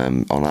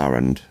 on our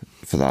end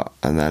for that,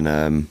 and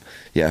then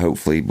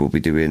hopefully we'll be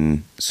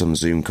doing some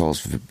Zoom calls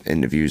for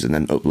interviews and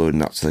then uploading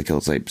that to the Kill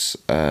Tapes.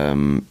 I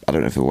don't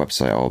know if the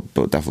website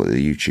but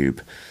definitely the YouTube.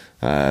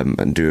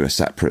 And do a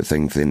separate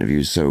thing for the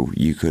interviews, so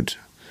you could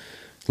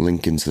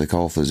link into the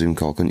call for the Zoom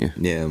call, couldn't you?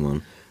 Yeah,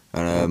 man.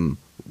 And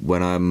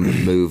when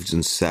I'm moved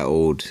and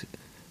settled,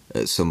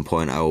 at some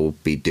point I will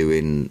be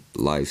doing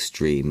live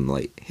stream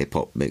like hip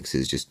hop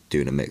mixes, just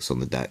doing a mix on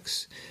the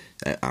decks.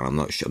 And I'm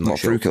not sure.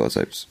 Through Killer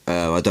Tapes.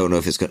 I don't know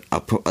if it's going.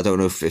 I don't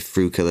know if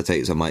through Killer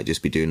Tapes I might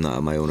just be doing that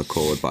on my own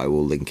accord, but I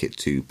will link it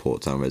to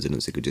Port Town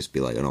Residents. It could just be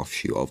like an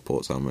offshoot of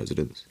Port Town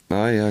Residents.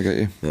 Oh yeah, I get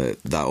you.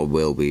 That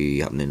will be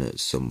happening at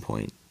some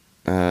point.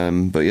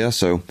 But yeah,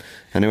 so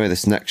anyway,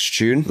 this next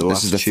tune,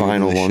 this is the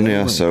final one,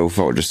 yeah, so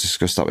thought we'd just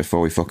discuss that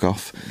before we fuck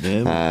off.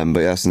 Yeah.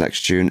 But yeah, this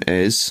next tune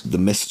is the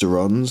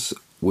Mysterons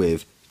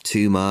with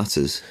Two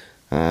Martyrs.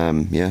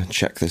 Yeah,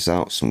 check this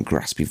out, some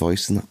graspy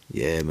voice in that.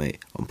 Yeah, mate,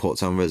 on Port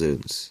Town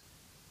Residents,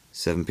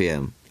 7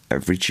 PM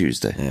every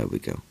Tuesday. There we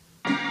go.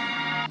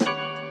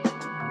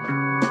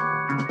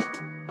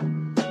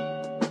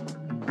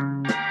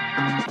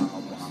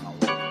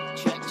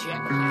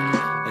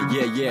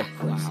 Yeah.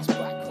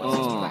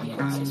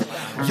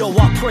 Yo,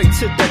 I pray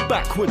to the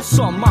backwards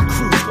son, my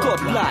crew's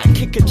godlike.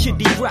 Kick a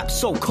chitty rap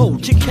so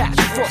cold, you catch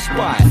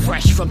frostbite.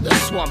 Fresh from the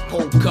swamp,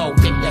 all gold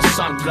in the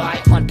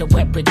sunlight.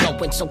 Underwear with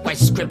open, so I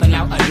scribble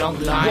out a long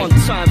line. One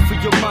time for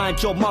your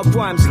mind, yo, my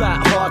rhymes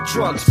like hard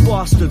drugs.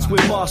 Bastards,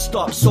 we're masked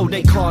up so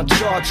they can't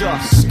charge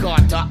us.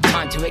 Scarred up,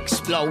 time to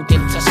explode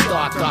into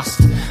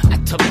stardust. A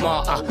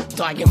tomato,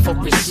 dying for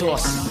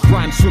resource.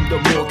 Rhymes from the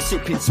morgue,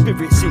 sipping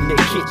spirits in the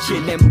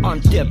kitchen. Them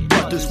undead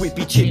brothers, we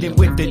be chilling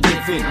with the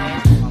living.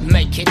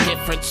 Make it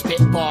different,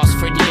 spit bars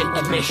for the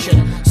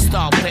intermission.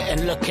 Style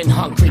bitten, looking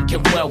hungry,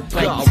 get well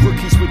baked. Yo,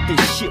 rookies with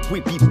this shit,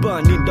 we be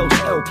burning those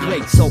L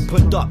plates.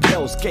 Opened up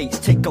Hell's Gates,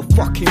 take a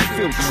fucking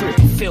field trip.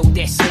 Feel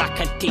this like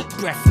a deep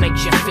breath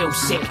makes you feel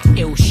sick.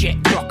 Ill shit,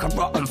 rock a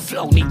rotten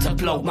flow, need to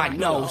blow my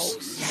nose.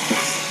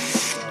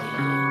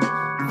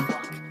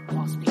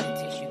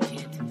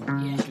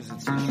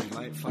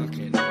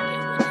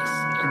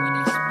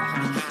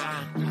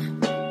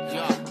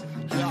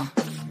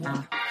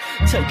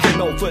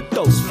 Taking over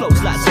those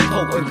flows like some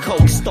potent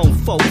coke. Stone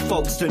folk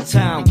folks in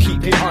town,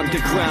 keep it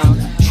underground.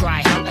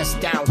 Try hunt us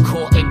down,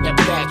 caught in the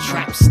bear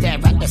trap. Stare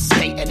at the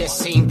state of the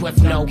scene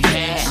with no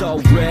care. So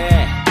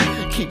rare,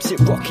 keeps it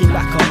rocking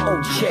like an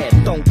old chair.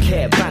 Don't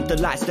care,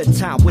 vandalize the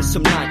town with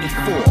some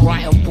 94.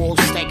 Right on walls,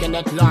 staying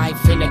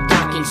alive in a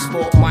gagging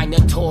sport.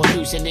 Minotaur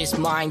losing his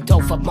mind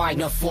over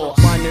minor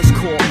thoughts. Miners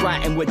caught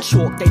writing with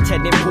chalk, they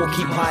telling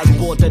porcupines.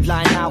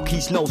 Borderline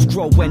alkies, nose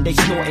grow when they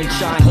snort and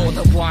shine. Pour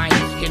the wine,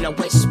 you know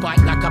it's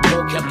spiked like a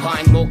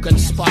porcupine. Morgan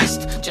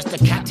spiced, just a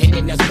captain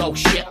in a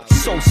ghost ship.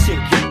 So sick,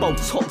 your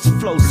Botox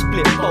flow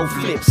split, both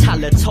flips.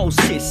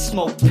 Halitosis,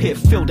 smoke pit,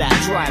 fill that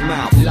dry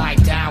mouth. Lie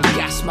down,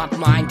 gas my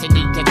mind to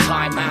need the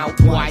time out.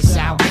 Wise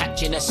out,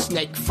 catching a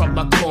snake from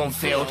a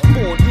cornfield.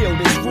 Born ill,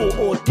 this raw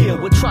ordeal,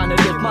 we're trying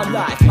to live my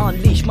life.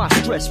 Unleash my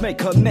stress,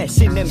 make a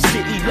mess in them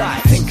city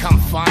lights. Think I'm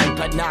fine,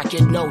 but now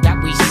you know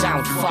that we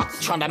sound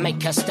fucked. Trying to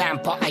make a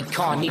stand, but I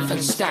can't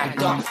even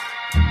stand up.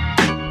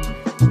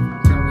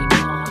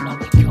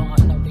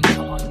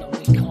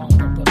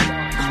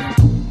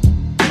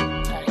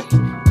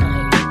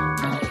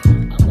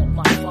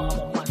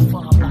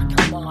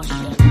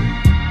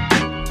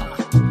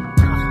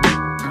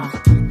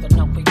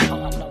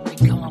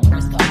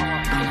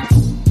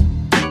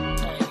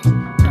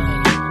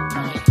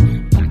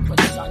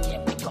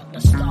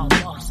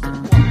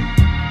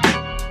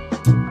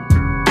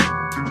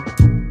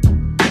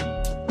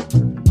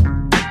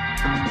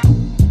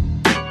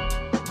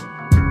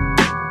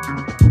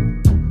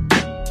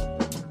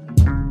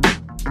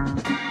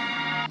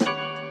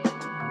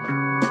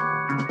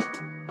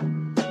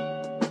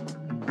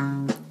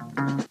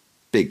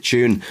 Big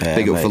tune.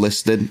 Big up for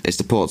listening. It's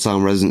the Port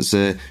Town Residents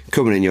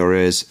coming in your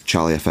ears.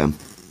 Charlie FM.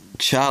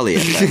 Charlie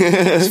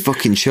FM? It's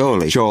fucking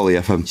Charlie. Charlie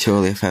FM.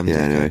 Charlie FM. Yeah,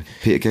 anyway.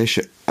 Peter K.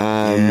 shit.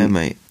 Yeah,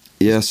 mate.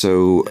 Yeah,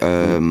 so...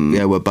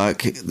 yeah, we're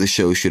back. The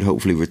show should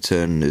hopefully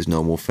return as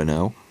normal for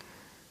now.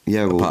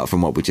 Yeah, apart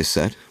from what we just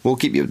said. We'll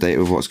keep you updated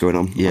with what's going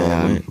on.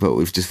 Yeah, mate. But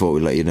we've just thought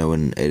we'd let you know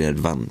in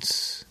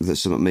advance. That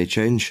something may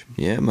change.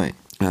 Yeah, mate.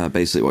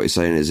 Basically what you're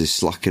saying is he's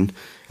slacking.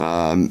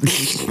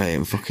 Mate,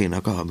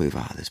 I've got to move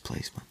out of this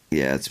place, man.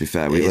 Yeah, to be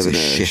fair, we live in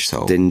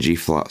a dingy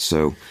flat,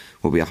 so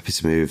we'll be happy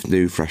to move.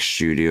 New, fresh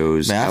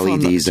studios, mate,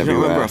 LEDs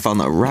everywhere. Remember I found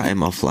that rat in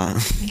my flat?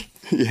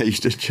 Yeah, you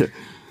did, yeah.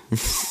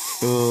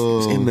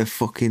 It's in my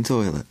fucking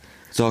toilet.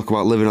 Talk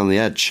about living on the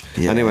edge.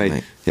 Yeah, anyway,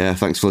 mate. Yeah,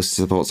 thanks for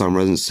listening to the Port Town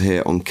Residents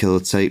here on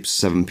Killer Tapes,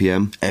 7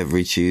 PM.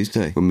 Every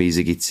Tuesday. With me,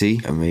 Ziggy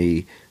T. And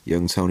me,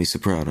 young Tony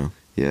Soprano.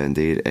 Yeah,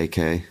 indeed,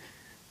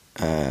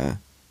 a.k.a.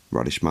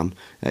 Radish Man,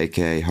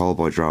 a.k.a.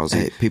 Hollowboy Drowsy.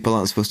 Hey, people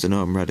aren't supposed to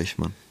know I'm Radish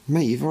Man.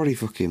 Mate, you've already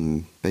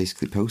fucking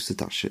basically posted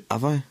that shit.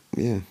 Have I?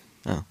 Yeah.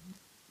 Oh.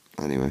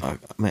 Anyway.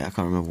 Mate, I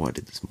can't remember what I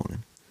did this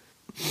morning.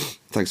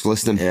 Thanks for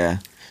listening. Yeah.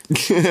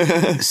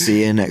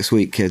 See you next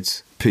week,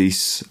 kids.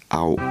 Peace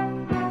out.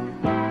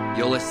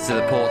 You're listening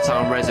to the Port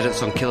Town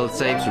Residents on Killer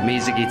Tapes with me,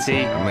 Ziggy T.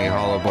 And me,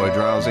 Hollowboy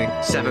Drowsy.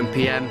 7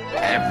 PM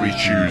every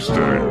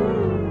Tuesday.